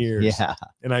 29 years. Yeah.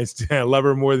 And I love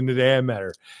her more than the day I met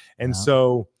her. And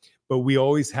so, but we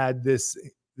always had this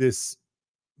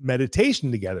meditation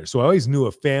together. So I always knew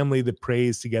a family that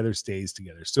prays together stays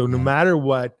together. So no matter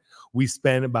what, we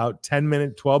spend about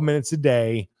 12 minutes a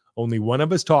day, only one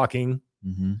of us talking,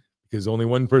 because only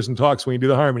one person talks when you do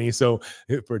the harmony. So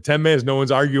for 10 minutes, no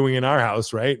one's arguing in our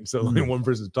house, right? So only one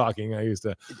person's talking. I used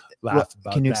to laugh about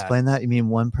that. Can you explain that? You mean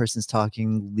one person's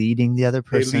talking, leading the other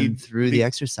person through the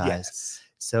exercise? Yes.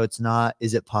 So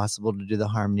is it possible to do the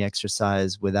harmony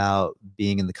exercise without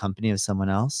being in the company of someone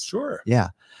else? Sure. Yeah.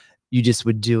 You just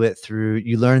would do it through,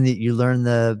 you learn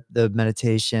the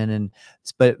meditation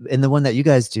but in the one that you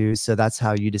guys do, so that's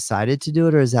how you decided to do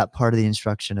it, or is that part of the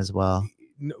instruction as well?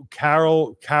 No,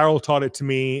 Carol taught it to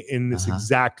me in this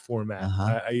exact format.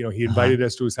 He invited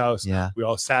us to his house. Yeah. We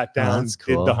all sat down,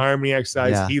 did the harmony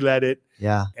exercise. He led it.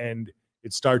 Yeah. And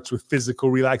it starts with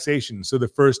physical relaxation. So the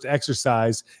first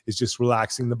exercise is just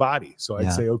relaxing the body. So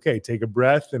I'd say, okay, take a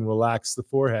breath and relax the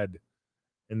forehead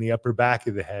and the upper back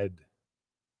of the head.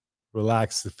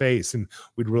 Relax the face, and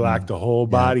we'd relax the whole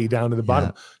body down to the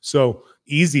bottom. So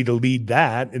easy to lead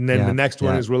that. And then the next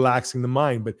one is relaxing the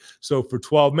mind. But so for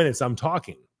 12 minutes, I'm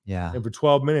talking. And for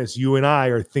 12 minutes, you and I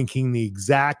are thinking the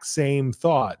exact same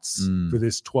thoughts for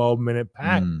this 12-minute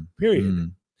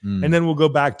period. And then we'll go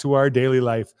back to our daily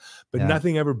life, but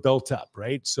nothing ever built up,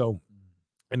 right? So,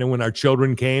 and then when our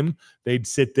children came, they'd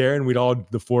sit there and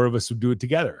the four of us would do it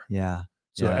together.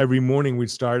 So every morning we'd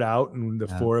start out and the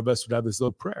four of us would have this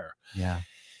little prayer.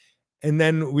 And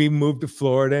then we moved to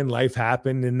Florida and life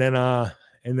happened. And then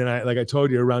I, like I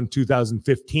told you, around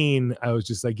 2015, I was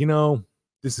just like, you know,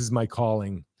 this is my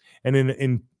calling.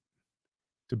 And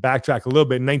to backtrack a little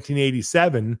bit, in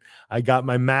 1987, I got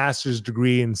my master's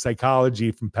degree in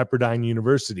psychology from Pepperdine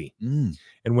University. And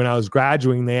when I was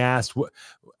graduating, they asked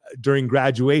during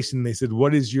graduation, they said,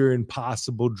 what is your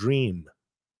impossible dream?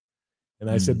 And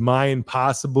I said, my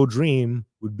impossible dream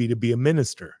would be to be a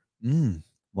minister.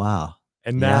 Wow.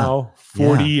 And now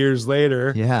 40 years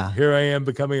later, here I am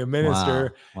becoming a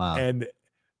minister. And,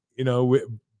 you know,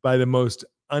 by the most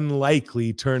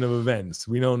unlikely turn of events,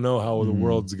 we don't know how the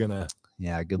world's going to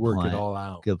work it all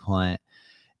out. Good point.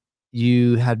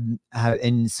 You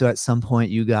and so at some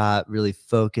point you got really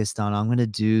focused on, I'm going to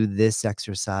do this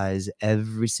exercise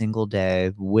every single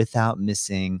day without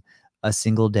missing a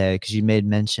single day, because you made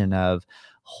mention of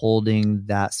holding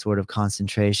that sort of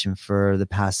concentration for the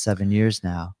past 7 years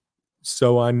now.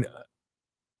 So I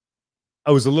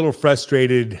was a little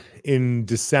frustrated in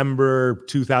December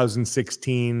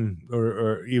 2016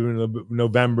 or even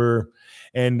November.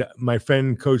 And my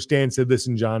friend, Coach Dan, said,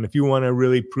 listen, John, if you want to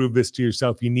really prove this to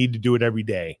yourself, you need to do it every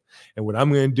day. And what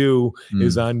I'm going to do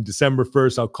is on December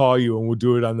 1st, I'll call you and we'll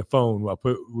do it on the phone.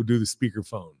 We'll do the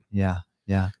speakerphone.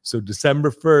 So December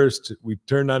 1st, we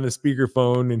turned on the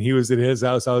speakerphone and he was at his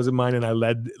house, I was at mine, and I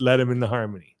led him into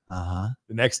harmony. The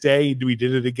next day we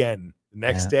did it again. The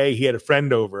next day he had a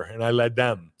friend over and I led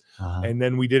them. And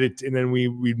then we did it, and then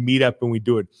we'd meet up and we'd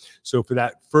do it. So for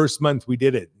that first month we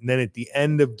did it. And then at the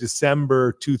end of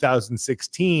December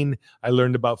 2016, I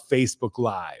learned about Facebook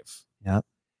Live.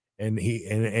 And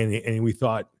we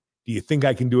thought, do you think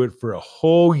I can do it for a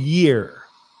whole year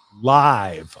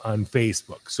live on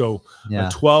Facebook? So a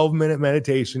 12-minute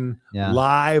meditation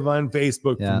live on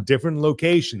Facebook from different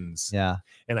locations.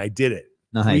 And I did it.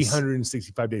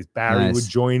 365 days. Barry would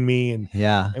join me,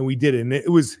 and we did it. And it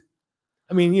was,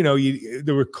 I mean, you know,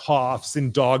 there were coughs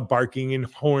and dog barking and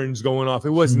horns going off. It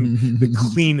wasn't the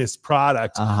cleanest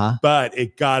product, but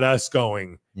it got us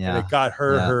going. And it got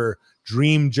her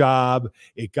dream job.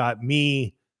 It got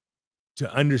me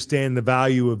to understand the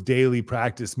value of daily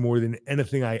practice more than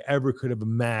anything I ever could have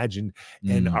imagined.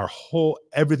 And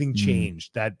everything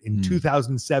changed. That in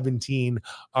 2017,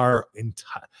 our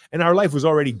life was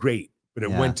already great, but it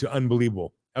went to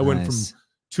unbelievable. I went from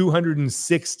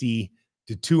 260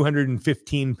 to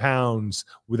 215 pounds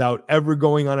without ever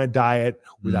going on a diet,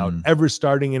 without ever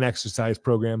starting an exercise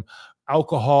program.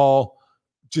 Alcohol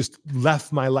just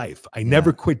left my life. I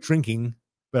never quit drinking,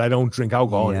 but I don't drink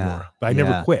alcohol anymore. But I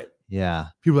never quit.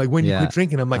 People are like, when you quit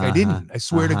drinking? I'm like, I didn't. I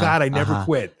swear to God, I never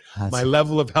quit. My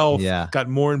level of health got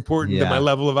more important than my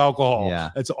level of alcohol.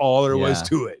 That's all there was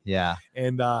to it.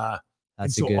 And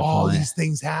so all these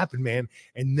things happen, man.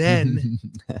 And then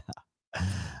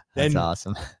that's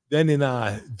awesome. Then in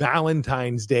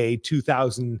Valentine's Day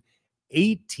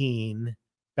 2018,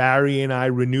 Barry and I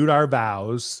renewed our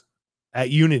vows at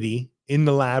Unity in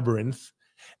the Labyrinth.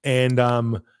 And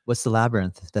what's the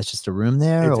Labyrinth? That's just a room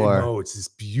there, no, it's this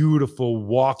beautiful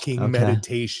walking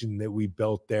meditation that we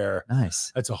built there.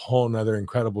 Nice. That's a whole nother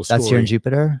incredible story. That's here in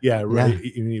Jupiter? Right.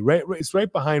 It's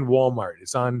right behind Walmart.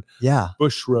 It's on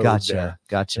Bush Road. Gotcha.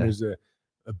 And there's a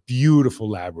beautiful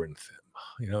labyrinth.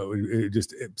 You know,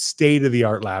 just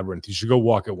state-of-the-art labyrinth. You should go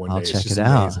walk it one day. I'll check it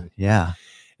out.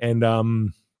 And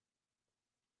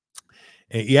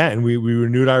and we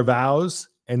renewed our vows,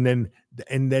 and then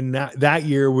that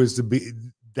year was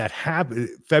that happened.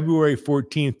 February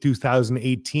 14th,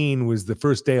 2018 was the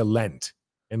first day of Lent.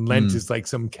 And Lent is like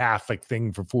some Catholic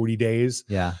thing for 40 days.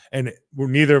 And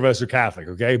neither of us are Catholic,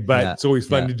 okay? But it's always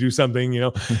fun to do something, you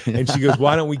know? And she goes,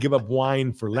 why don't we give up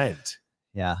wine for Lent?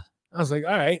 I was like,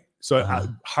 all right. So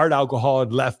hard alcohol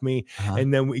had left me.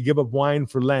 And then we give up wine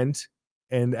for Lent.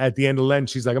 And at the end of Lent,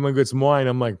 she's like, I'm going to get some wine.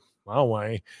 I'm like, wow,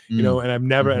 why? You know, and I've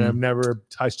never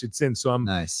touched it since. So I'm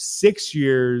 6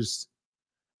 years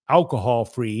alcohol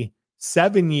free,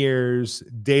 7 years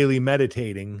daily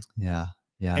meditating.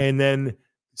 And then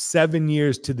 7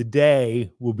 years to the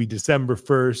day will be December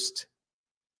 1st,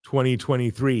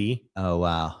 2023. Oh,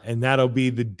 wow. And that'll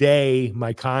be the day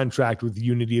my contract with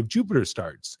Unity of Jupiter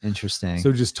starts. Interesting.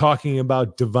 So just talking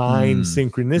about divine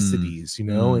synchronicities, you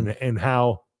know, and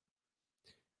how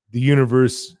the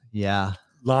universe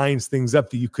lines things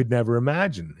up that you could never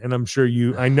imagine. And I'm sure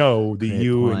I know that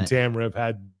you and Tamara have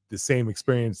had the same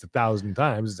experience 1,000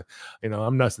 times. You know,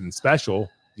 I'm nothing special.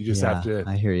 You just have to.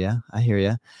 I hear you. I hear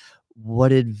you.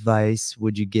 What advice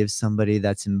would you give somebody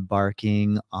that's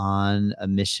embarking on a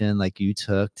mission like you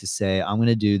took to say, I'm going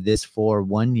to do this for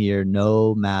 1 year,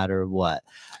 no matter what,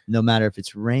 no matter if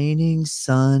it's raining,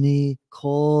 sunny,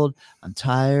 cold, I'm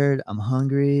tired, I'm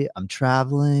hungry, I'm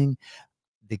traveling.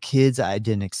 The kids I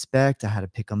didn't expect, I had to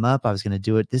pick them up. I was going to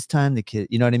do it this time. The kid,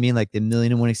 you know what I mean? Like the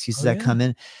 1,000,001 excuses that come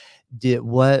in.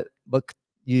 What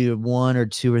you 1 or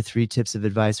 2 or 3 tips of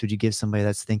advice would you give somebody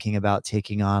that's thinking about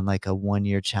taking on like a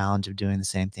 1-year challenge of doing the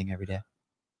same thing every day?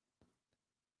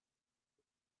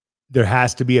 There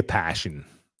has to be a passion.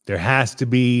 There has to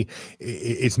be,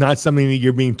 it's not something that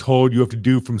you're being told you have to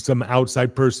do from some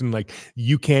outside person. Like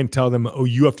you can't tell them, oh,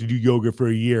 you have to do yoga for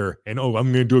a year. And, oh,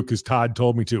 I'm going to do it because Todd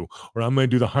told me to, or I'm going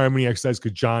to do the harmony exercise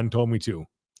because John told me to.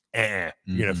 You're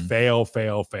going to fail.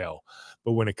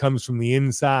 But when it comes from the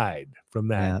inside, from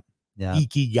that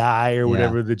ikigai or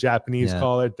whatever the Japanese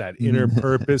call it, that inner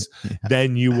purpose,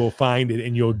 then you will find it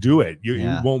and you'll do it.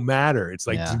 It won't matter. It's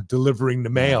like delivering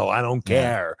the mail. I don't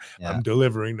care. I'm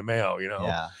delivering the mail, you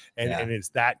know? And it's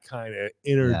that kind of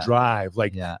inner drive.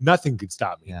 Like nothing could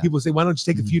stop me. People say, why don't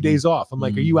you take a few days off? I'm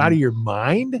like, are you out of your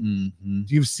mind? Do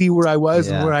you see where I was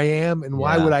and where I am? And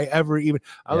why would I ever even,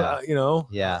 you know?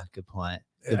 Yeah, good point.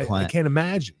 Good point. I can't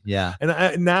imagine. Yeah.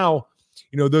 And now,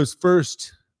 you know, those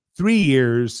first 3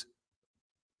 years,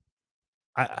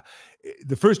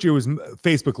 the first year was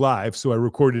Facebook Live, so I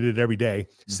recorded it every day.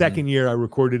 Second year, I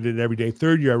recorded it every day.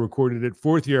 Third year, I recorded it.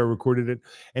 Fourth year, I recorded it.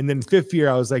 And then fifth year,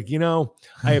 I was like, you know,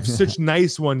 I have such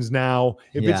nice ones now.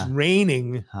 If it's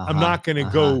raining, I'm not going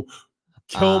to go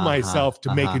kill myself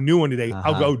to make a new one today.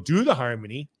 I'll go do the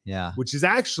harmony, which is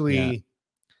actually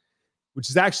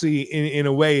in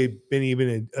a way been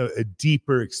even a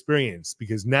deeper experience,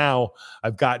 because now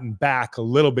I've gotten back a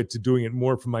little bit to doing it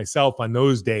more for myself on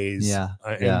those days.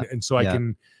 And so I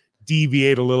can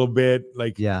deviate a little bit.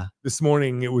 Like this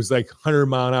morning, it was like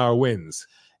 100-mile-an-hour winds.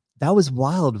 That was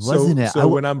wild, wasn't it? So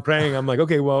when I'm praying, I'm like,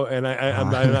 okay, well, and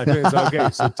I'm not doing it. So, okay,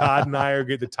 so Todd and I are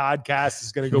good. The Toddcast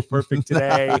is going to go perfect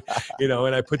today, you know,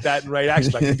 and I put that in right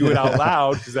action. I can do it out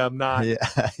loud because I'm not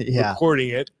recording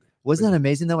it. Wasn't that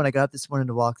amazing though? When I got up this morning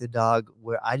to walk the dog,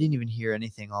 where I didn't even hear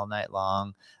anything all night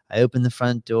long. I opened the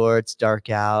front door, it's dark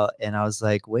out, and I was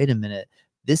like, wait a minute,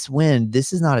 this wind,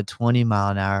 this is not a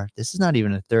 20-mile-an-hour. This is not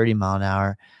even a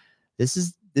 30-mile-an-hour. This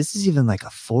is even like a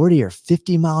 40 or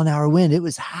 50-mile-an-hour wind. It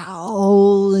was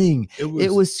howling.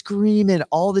 It was screaming.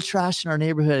 All the trash in our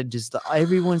neighborhood, just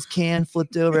everyone's can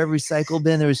flipped over, every recycle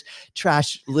bin. There was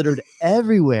trash littered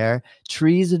everywhere.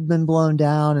 Trees had been blown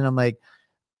down. And I'm like,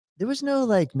 there was no,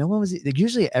 like, no one was, like,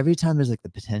 usually every time there's like the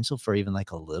potential for even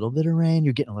like a little bit of rain,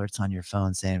 you're getting alerts on your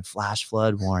phone saying flash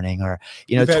flood warning, or,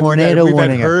 you know, tornado warning. We've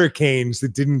had hurricanes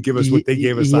that didn't give us what they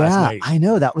gave us last night. I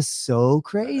know, that was so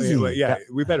crazy.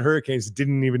 We've had hurricanes that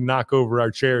didn't even knock over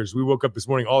our chairs. We woke up this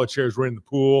morning, all the chairs were in the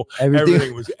pool.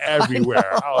 Everything was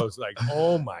everywhere. I was like,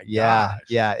 oh my gosh.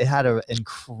 Yeah, it had an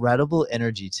incredible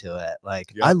energy to it.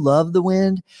 Like, I love the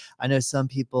wind. I know some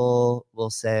people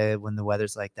will say when the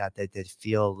weather's like that, they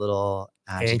feel a little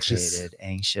agitated,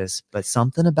 anxious, but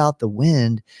something about the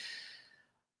wind,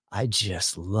 I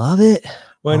just love it.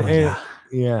 And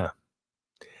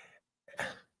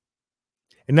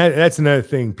that's another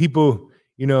thing. People,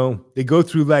 you know, they go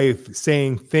through life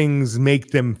saying things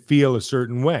make them feel a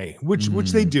certain way,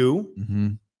 which they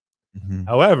do.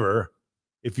 However,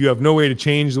 if you have no way to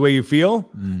change the way you feel,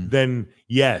 then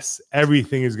yes,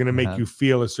 everything is going to make you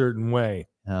feel a certain way.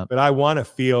 But I want to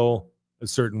feel a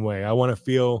certain way. I want to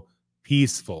feel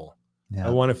peaceful. I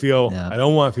want to feel, I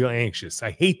don't want to feel anxious.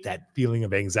 I hate that feeling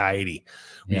of anxiety.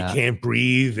 You can't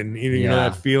breathe, and you know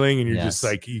that feeling, and you're just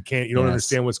like, you don't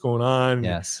understand what's going on.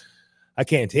 I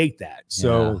can't take that.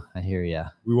 So I hear you.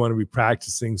 We want to be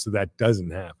practicing so that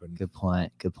doesn't happen. Good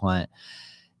point. Good point.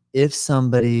 If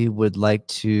somebody would like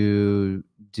to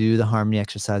do the harmony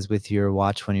exercise with you or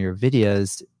watch one of your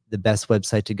videos, the best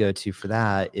website to go to for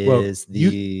that is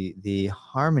the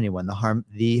harmony one,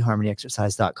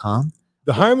 theharmonyexercise.com.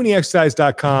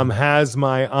 Theharmonyexercise.com has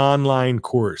my online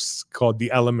course called The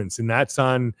Elements, and that's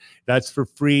for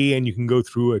free, and you can go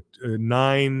through a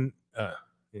 9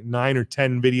 or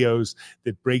 10 videos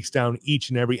that breaks down each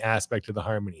and every aspect of the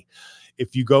harmony.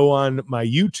 if you go on my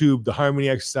YouTube, the Harmony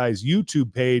Exercise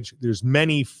YouTube page, there's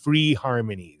many free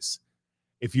harmonies.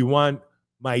 If you want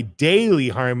my daily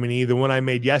harmony, the one I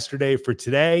made yesterday for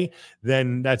today,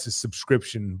 then that's a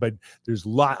subscription. But there's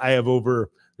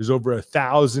there's over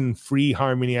 1,000 free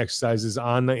harmony exercises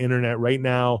on the internet right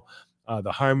now.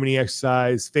 The Harmony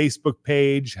Exercise Facebook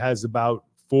page has about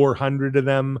 400 of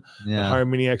them. Yeah. The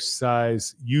Harmony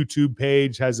Exercise YouTube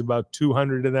page has about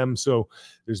 200 of them. So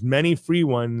there's many free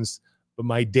ones, but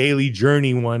my daily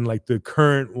journey one, like the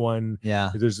current one,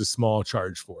 there's a small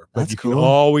charge for. But That's you cool. can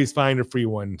always find a free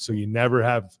one, so you never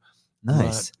have.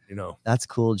 Nice. That's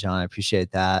cool, John. I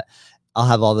appreciate that. I'll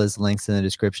have all those links in the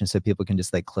description so people can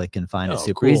just like click and find it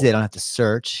super easy. They don't have to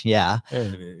search. Yeah.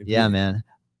 Yeah, man.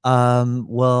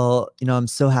 Well, I'm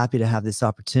so happy to have this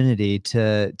opportunity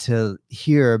to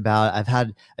hear about. I've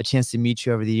had a chance to meet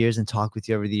you over the years and talk with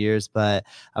you over the years, but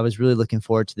I was really looking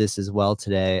forward to this as well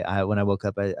today. When I woke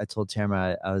up, I told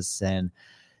Tamara, I was saying,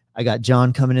 I got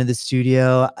John coming into the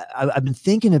studio. I've been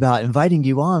thinking about inviting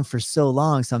you on for so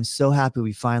long, so I'm so happy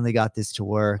we finally got this to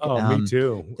work. Oh, me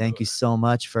too. Thank you so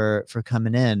much for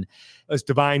coming in. It's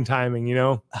divine timing,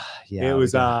 Yeah, it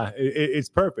was. It's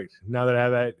perfect. Now that I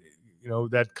have that.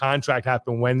 That contract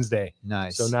happened Wednesday.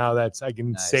 Nice. So now I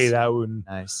can say that with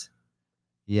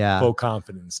full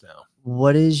confidence now.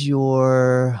 What is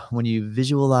when you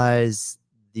visualize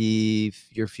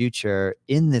your future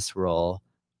in this role,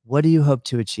 what do you hope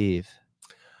to achieve?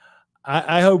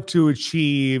 I hope to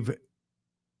achieve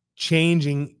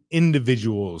changing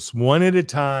individuals one at a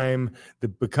time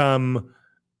that become,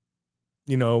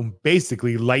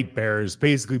 basically light bearers,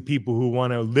 basically people who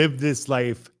want to live this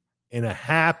life in a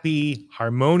happy,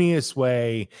 harmonious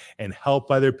way and help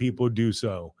other people do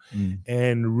so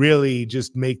and really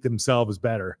just make themselves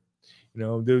better.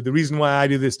 The reason why I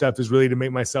do this stuff is really to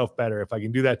make myself better. If I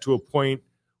can do that to a point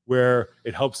where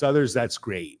it helps others, that's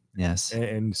great. Yes.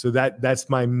 And so that's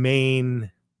my main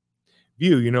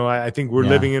view. I think we're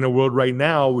living in a world right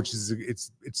now, which is,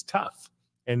 it's tough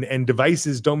and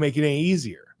devices don't make it any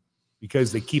easier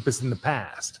because they keep us in the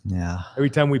past. Yeah. Every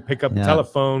time we pick up the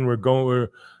telephone, we're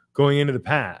going into the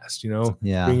past,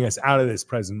 bringing us out of this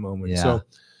present moment. So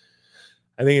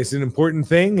I think it's an important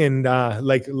thing. And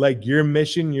like your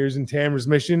mission, yours and Tamara's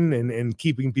mission, and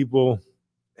keeping people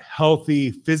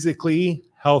healthy physically,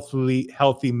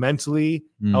 healthy mentally,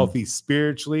 healthy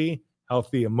spiritually,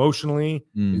 healthy emotionally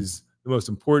is the most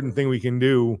important thing we can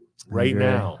do right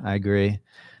now. I agree.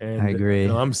 And, I agree.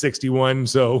 I'm 61,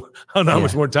 so I don't know how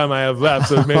much more time I have left,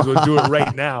 so I may as well do it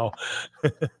right now.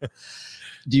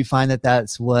 Do you find that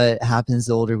that's what happens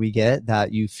the older we get,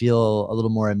 that you feel a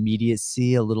little more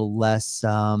immediacy, a little less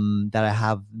that I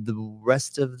have the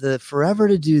rest of the forever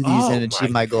to do these and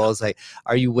achieve my goals? Like,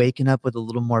 are you waking up with a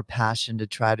little more passion to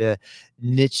try to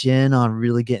niche in on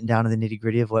really getting down to the nitty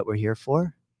gritty of what we're here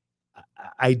for?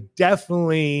 I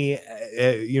definitely,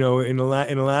 in the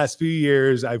last few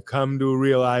years, I've come to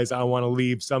realize I want to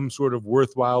leave some sort of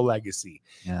worthwhile legacy.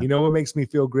 Yeah. You know what makes me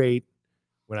feel great?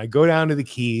 When I go down to the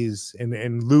Keys,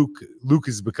 and Luke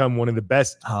has become one of the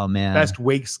best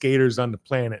wake skaters on the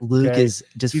planet. Luke is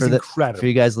just incredible. For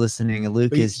you guys listening,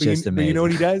 Luke is just amazing. But you know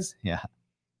what he does? Yeah.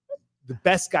 The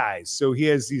best guys. So he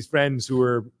has these friends who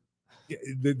are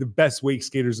the best wake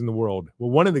skaters in the world. Well,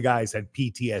 one of the guys had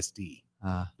PTSD.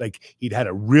 Like he'd had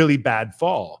a really bad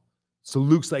fall. So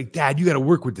Luke's like, Dad, you got to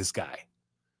work with this guy.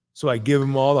 So I give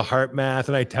him all the heart math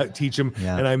and I teach him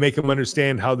and I make him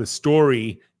understand how the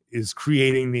story is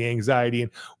creating the anxiety.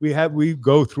 And we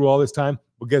go through all this time.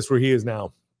 Well, guess where he is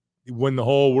now? He won the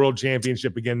whole world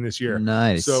championship again this year.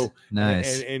 Nice. So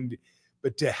nice.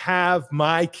 But to have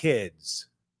my kids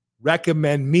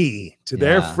recommend me to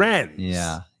their friends.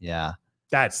 Yeah.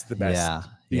 That's the best.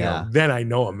 Yeah. Then I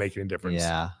know I'm making a difference.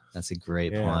 Yeah. That's a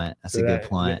great point. That's a good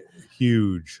point.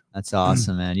 Huge. That's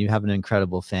awesome, man. You have an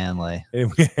incredible family. You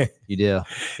do.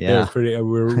 Yeah.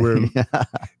 We're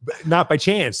not by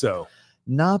chance, though.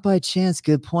 Not by chance.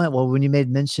 Good point. Well, when you made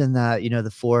mention that,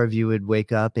 the four of you would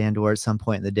wake up or at some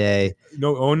point in the day,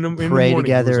 pray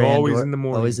together. Always in the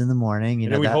morning. Always in the morning.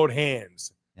 And then we hold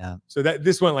hands. Yeah. So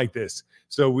this went like this.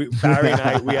 So Barry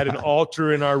and we had an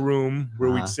altar in our room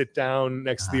where we'd sit down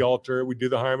next to the altar. We'd do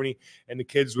the harmony, and the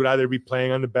kids would either be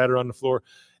playing on the bed or on the floor.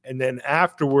 And then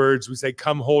afterwards, we say,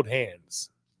 "Come hold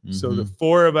hands." So the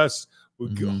four of us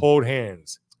would hold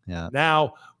hands. Yeah.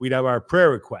 Now we'd have our prayer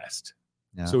request.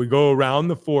 Yeah. So we go around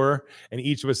the four, and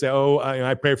each of us say,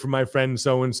 I pray for my friend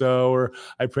so-and-so, or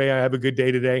I pray I have a good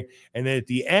day today. And then at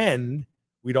the end,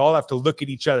 we'd all have to look at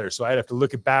each other. So I'd have to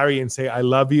look at Barry and say, I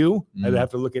love you. I'd have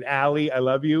to look at Allie, I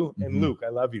love you. And Luke, I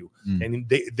love you. And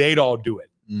they'd all do it.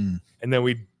 And then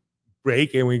we'd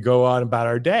break and we go on about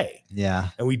our day. Yeah.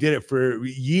 And we did it for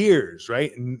years,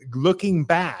 right? And looking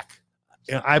back,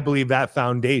 I believe that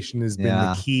foundation has been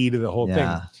the key to the whole thing.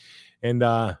 And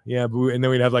and then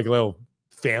we'd have like a little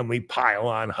family pile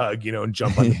on hug, you know, and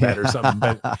jump on the bed or something.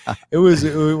 But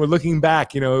we're looking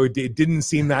back, you know, it didn't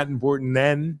seem that important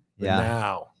then, but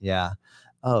now. Yeah.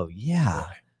 Oh yeah.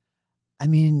 I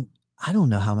mean, I don't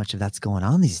know how much of that's going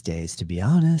on these days, to be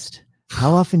honest.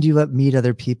 How often do you meet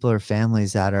other people or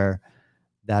families that are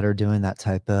doing that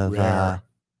type of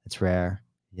it's rare.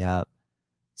 Yeah.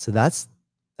 So that's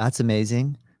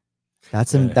amazing.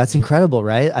 That's incredible,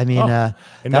 right? I mean, that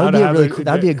would be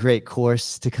that'd be a great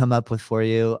course to come up with for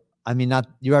you. I mean,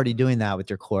 you're already doing that with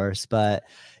your course, but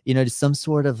you know, just some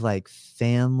sort of like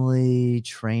family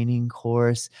training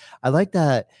course. I like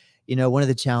that. You know, one of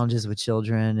the challenges with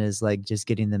children is like just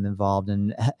getting them involved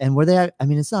and where they, I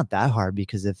mean, it's not that hard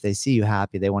because if they see you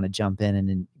happy, they want to jump in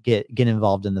and get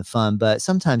involved in the fun. But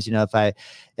sometimes, you know,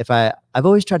 I've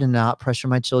always tried to not pressure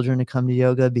my children to come to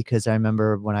yoga because I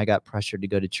remember when I got pressured to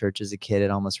go to church as a kid,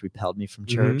 it almost repelled me from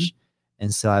church.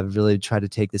 And so I've really tried to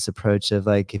take this approach of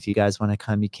like, if you guys want to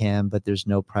come, you can, but there's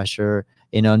no pressure,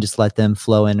 you know, and just let them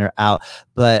flow in or out.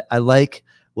 But I like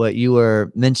what you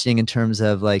were mentioning in terms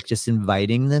of like just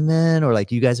inviting them in, or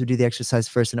like you guys would do the exercise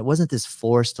first and it wasn't this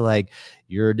forced to like,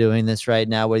 you're doing this right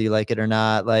now, whether you like it or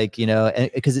not, like, you know,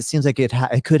 because it seems like it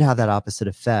could have that opposite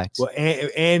effect. Well,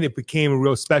 and it became a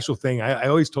real special thing. I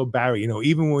always told Barry, you know,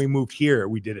 even when we moved here,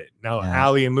 we did it. Now,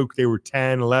 Allie and Luke, they were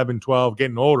 10, 11, 12,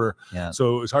 getting older.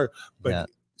 So it was hard. But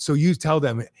so you tell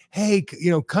them, hey, you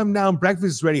know, come down, breakfast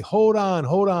is ready. Hold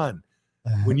on.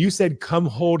 When you said come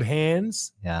hold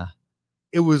hands.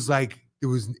 It was like,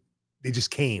 they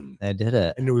just came. They did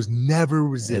it. And there was never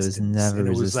resistance. It was never resistance.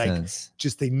 It was like,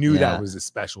 just they knew that was a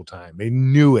special time. They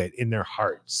knew it in their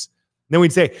hearts. And then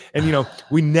we'd say, and you know,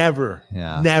 we never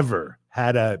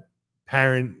had a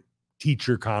parent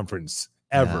teacher conference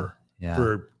ever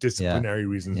for disciplinary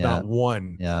reasons. Not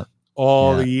one.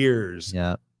 All the years.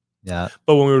 But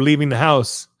when we were leaving the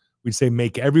house, we'd say,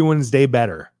 make everyone's day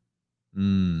better.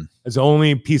 That's the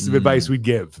only piece of advice we'd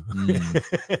give. You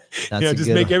know, just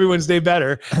make everyone's day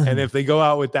better. And if they go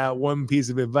out with that one piece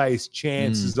of advice,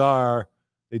 chances are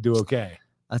they do okay.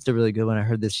 That's a really good one. I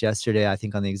heard this yesterday, I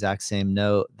think on the exact same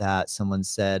note, that someone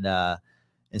said,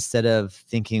 instead of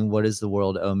thinking, what does the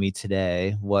world owe me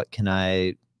today? What can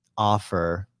I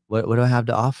offer? What do I have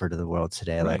to offer to the world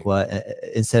today? Like what,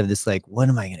 instead of this, like, what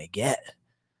am I going to get?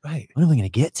 What am I going to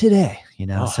get today? You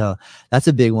know, so that's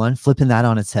a big one, flipping that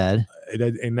on its head.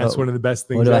 And that's one of the best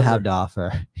things. What do I have to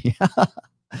offer?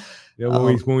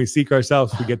 When we seek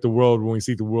ourselves, we get the world. When we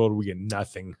seek the world, we get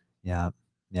nothing. Yeah.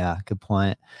 Good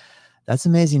point. That's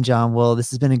amazing, John. Well, this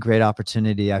has been a great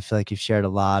opportunity. I feel like you've shared a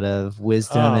lot of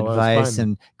wisdom, advice,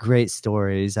 and great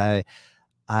stories. I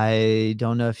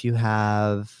don't know if you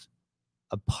have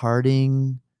a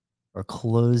parting or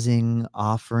closing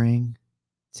offering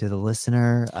to the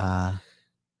listener.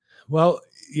 Well,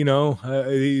 you know,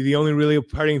 the only really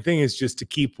parting thing is just to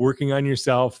keep working on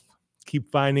yourself, keep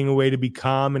finding a way to be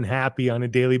calm and happy on a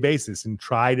daily basis, and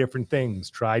try different things,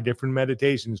 try different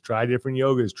meditations, try different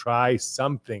yogas, try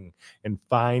something and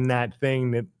find that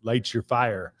thing that lights your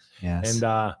fire.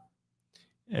 And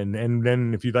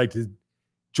then if you'd like to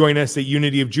join us at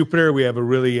Unity of Jupiter, we have a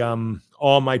really,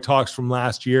 all my talks from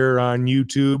last year on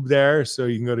YouTube there. So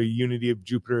you can go to Unity of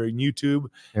Jupiter on YouTube.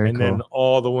 Then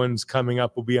all the ones coming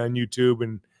up will be on YouTube,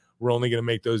 and we're only going to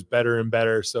make those better and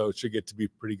better. So it should get to be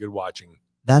pretty good watching.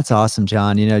 That's awesome,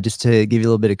 John. You know, just to give you a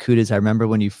little bit of kudos, I remember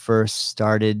when you first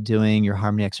started doing your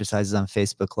harmony exercises on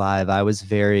Facebook Live, I was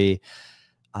very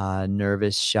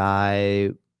nervous, shy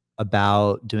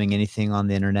about doing anything on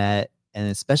the internet, and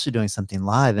especially doing something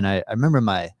live. And I remember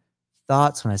my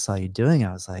thoughts when I saw you doing it.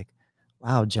 I was like,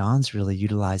 wow, John's really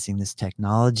utilizing this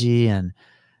technology. And,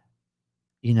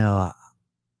 you know,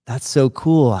 that's so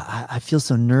cool. I feel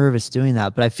so nervous doing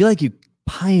that, but I feel like you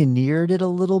pioneered it a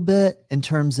little bit in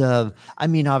terms of, I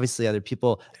mean, obviously other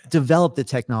people develop the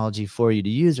technology for you to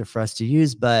use or for us to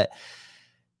use, but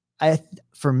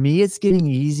for me, it's getting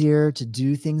easier to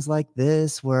do things like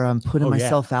this where I'm putting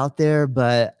myself out there.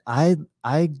 But I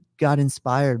got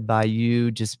inspired by you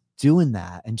just doing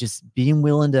that and just being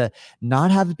willing to not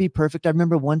have it be perfect. I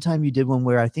remember one time you did one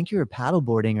where I think you were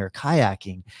paddleboarding or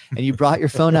kayaking, and you brought your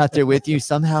phone out there with you,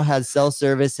 somehow has cell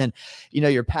service, and you know,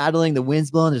 you're paddling, the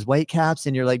wind's blowing, there's white caps,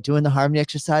 and you're like doing the harmony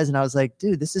exercise. And I was like,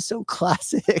 dude, this is so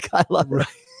classic. I love it.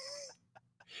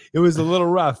 It was a little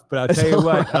rough, but I'll tell you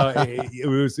what,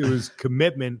 it was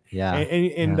commitment.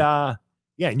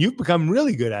 And you've become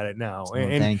really good at it now. Well,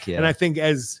 thank you. And I think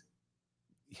as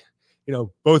you know,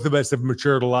 both of us have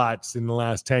matured a lot in the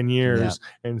last 10 years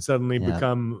and suddenly Yeah.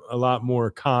 become a lot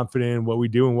more confident in what we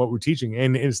do and what we're teaching.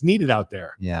 And it's needed out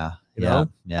there. Yeah. You know?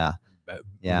 Yeah.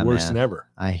 Worse Man. than ever.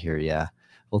 I hear you.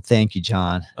 Well, thank you,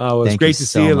 John. Oh, well, it's Thank great you to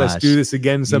so see you. much. Let's do this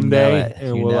again someday.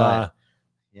 And You we'll know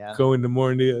it. go into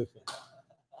more into it.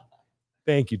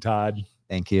 Thank you, Todd.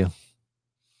 Thank you.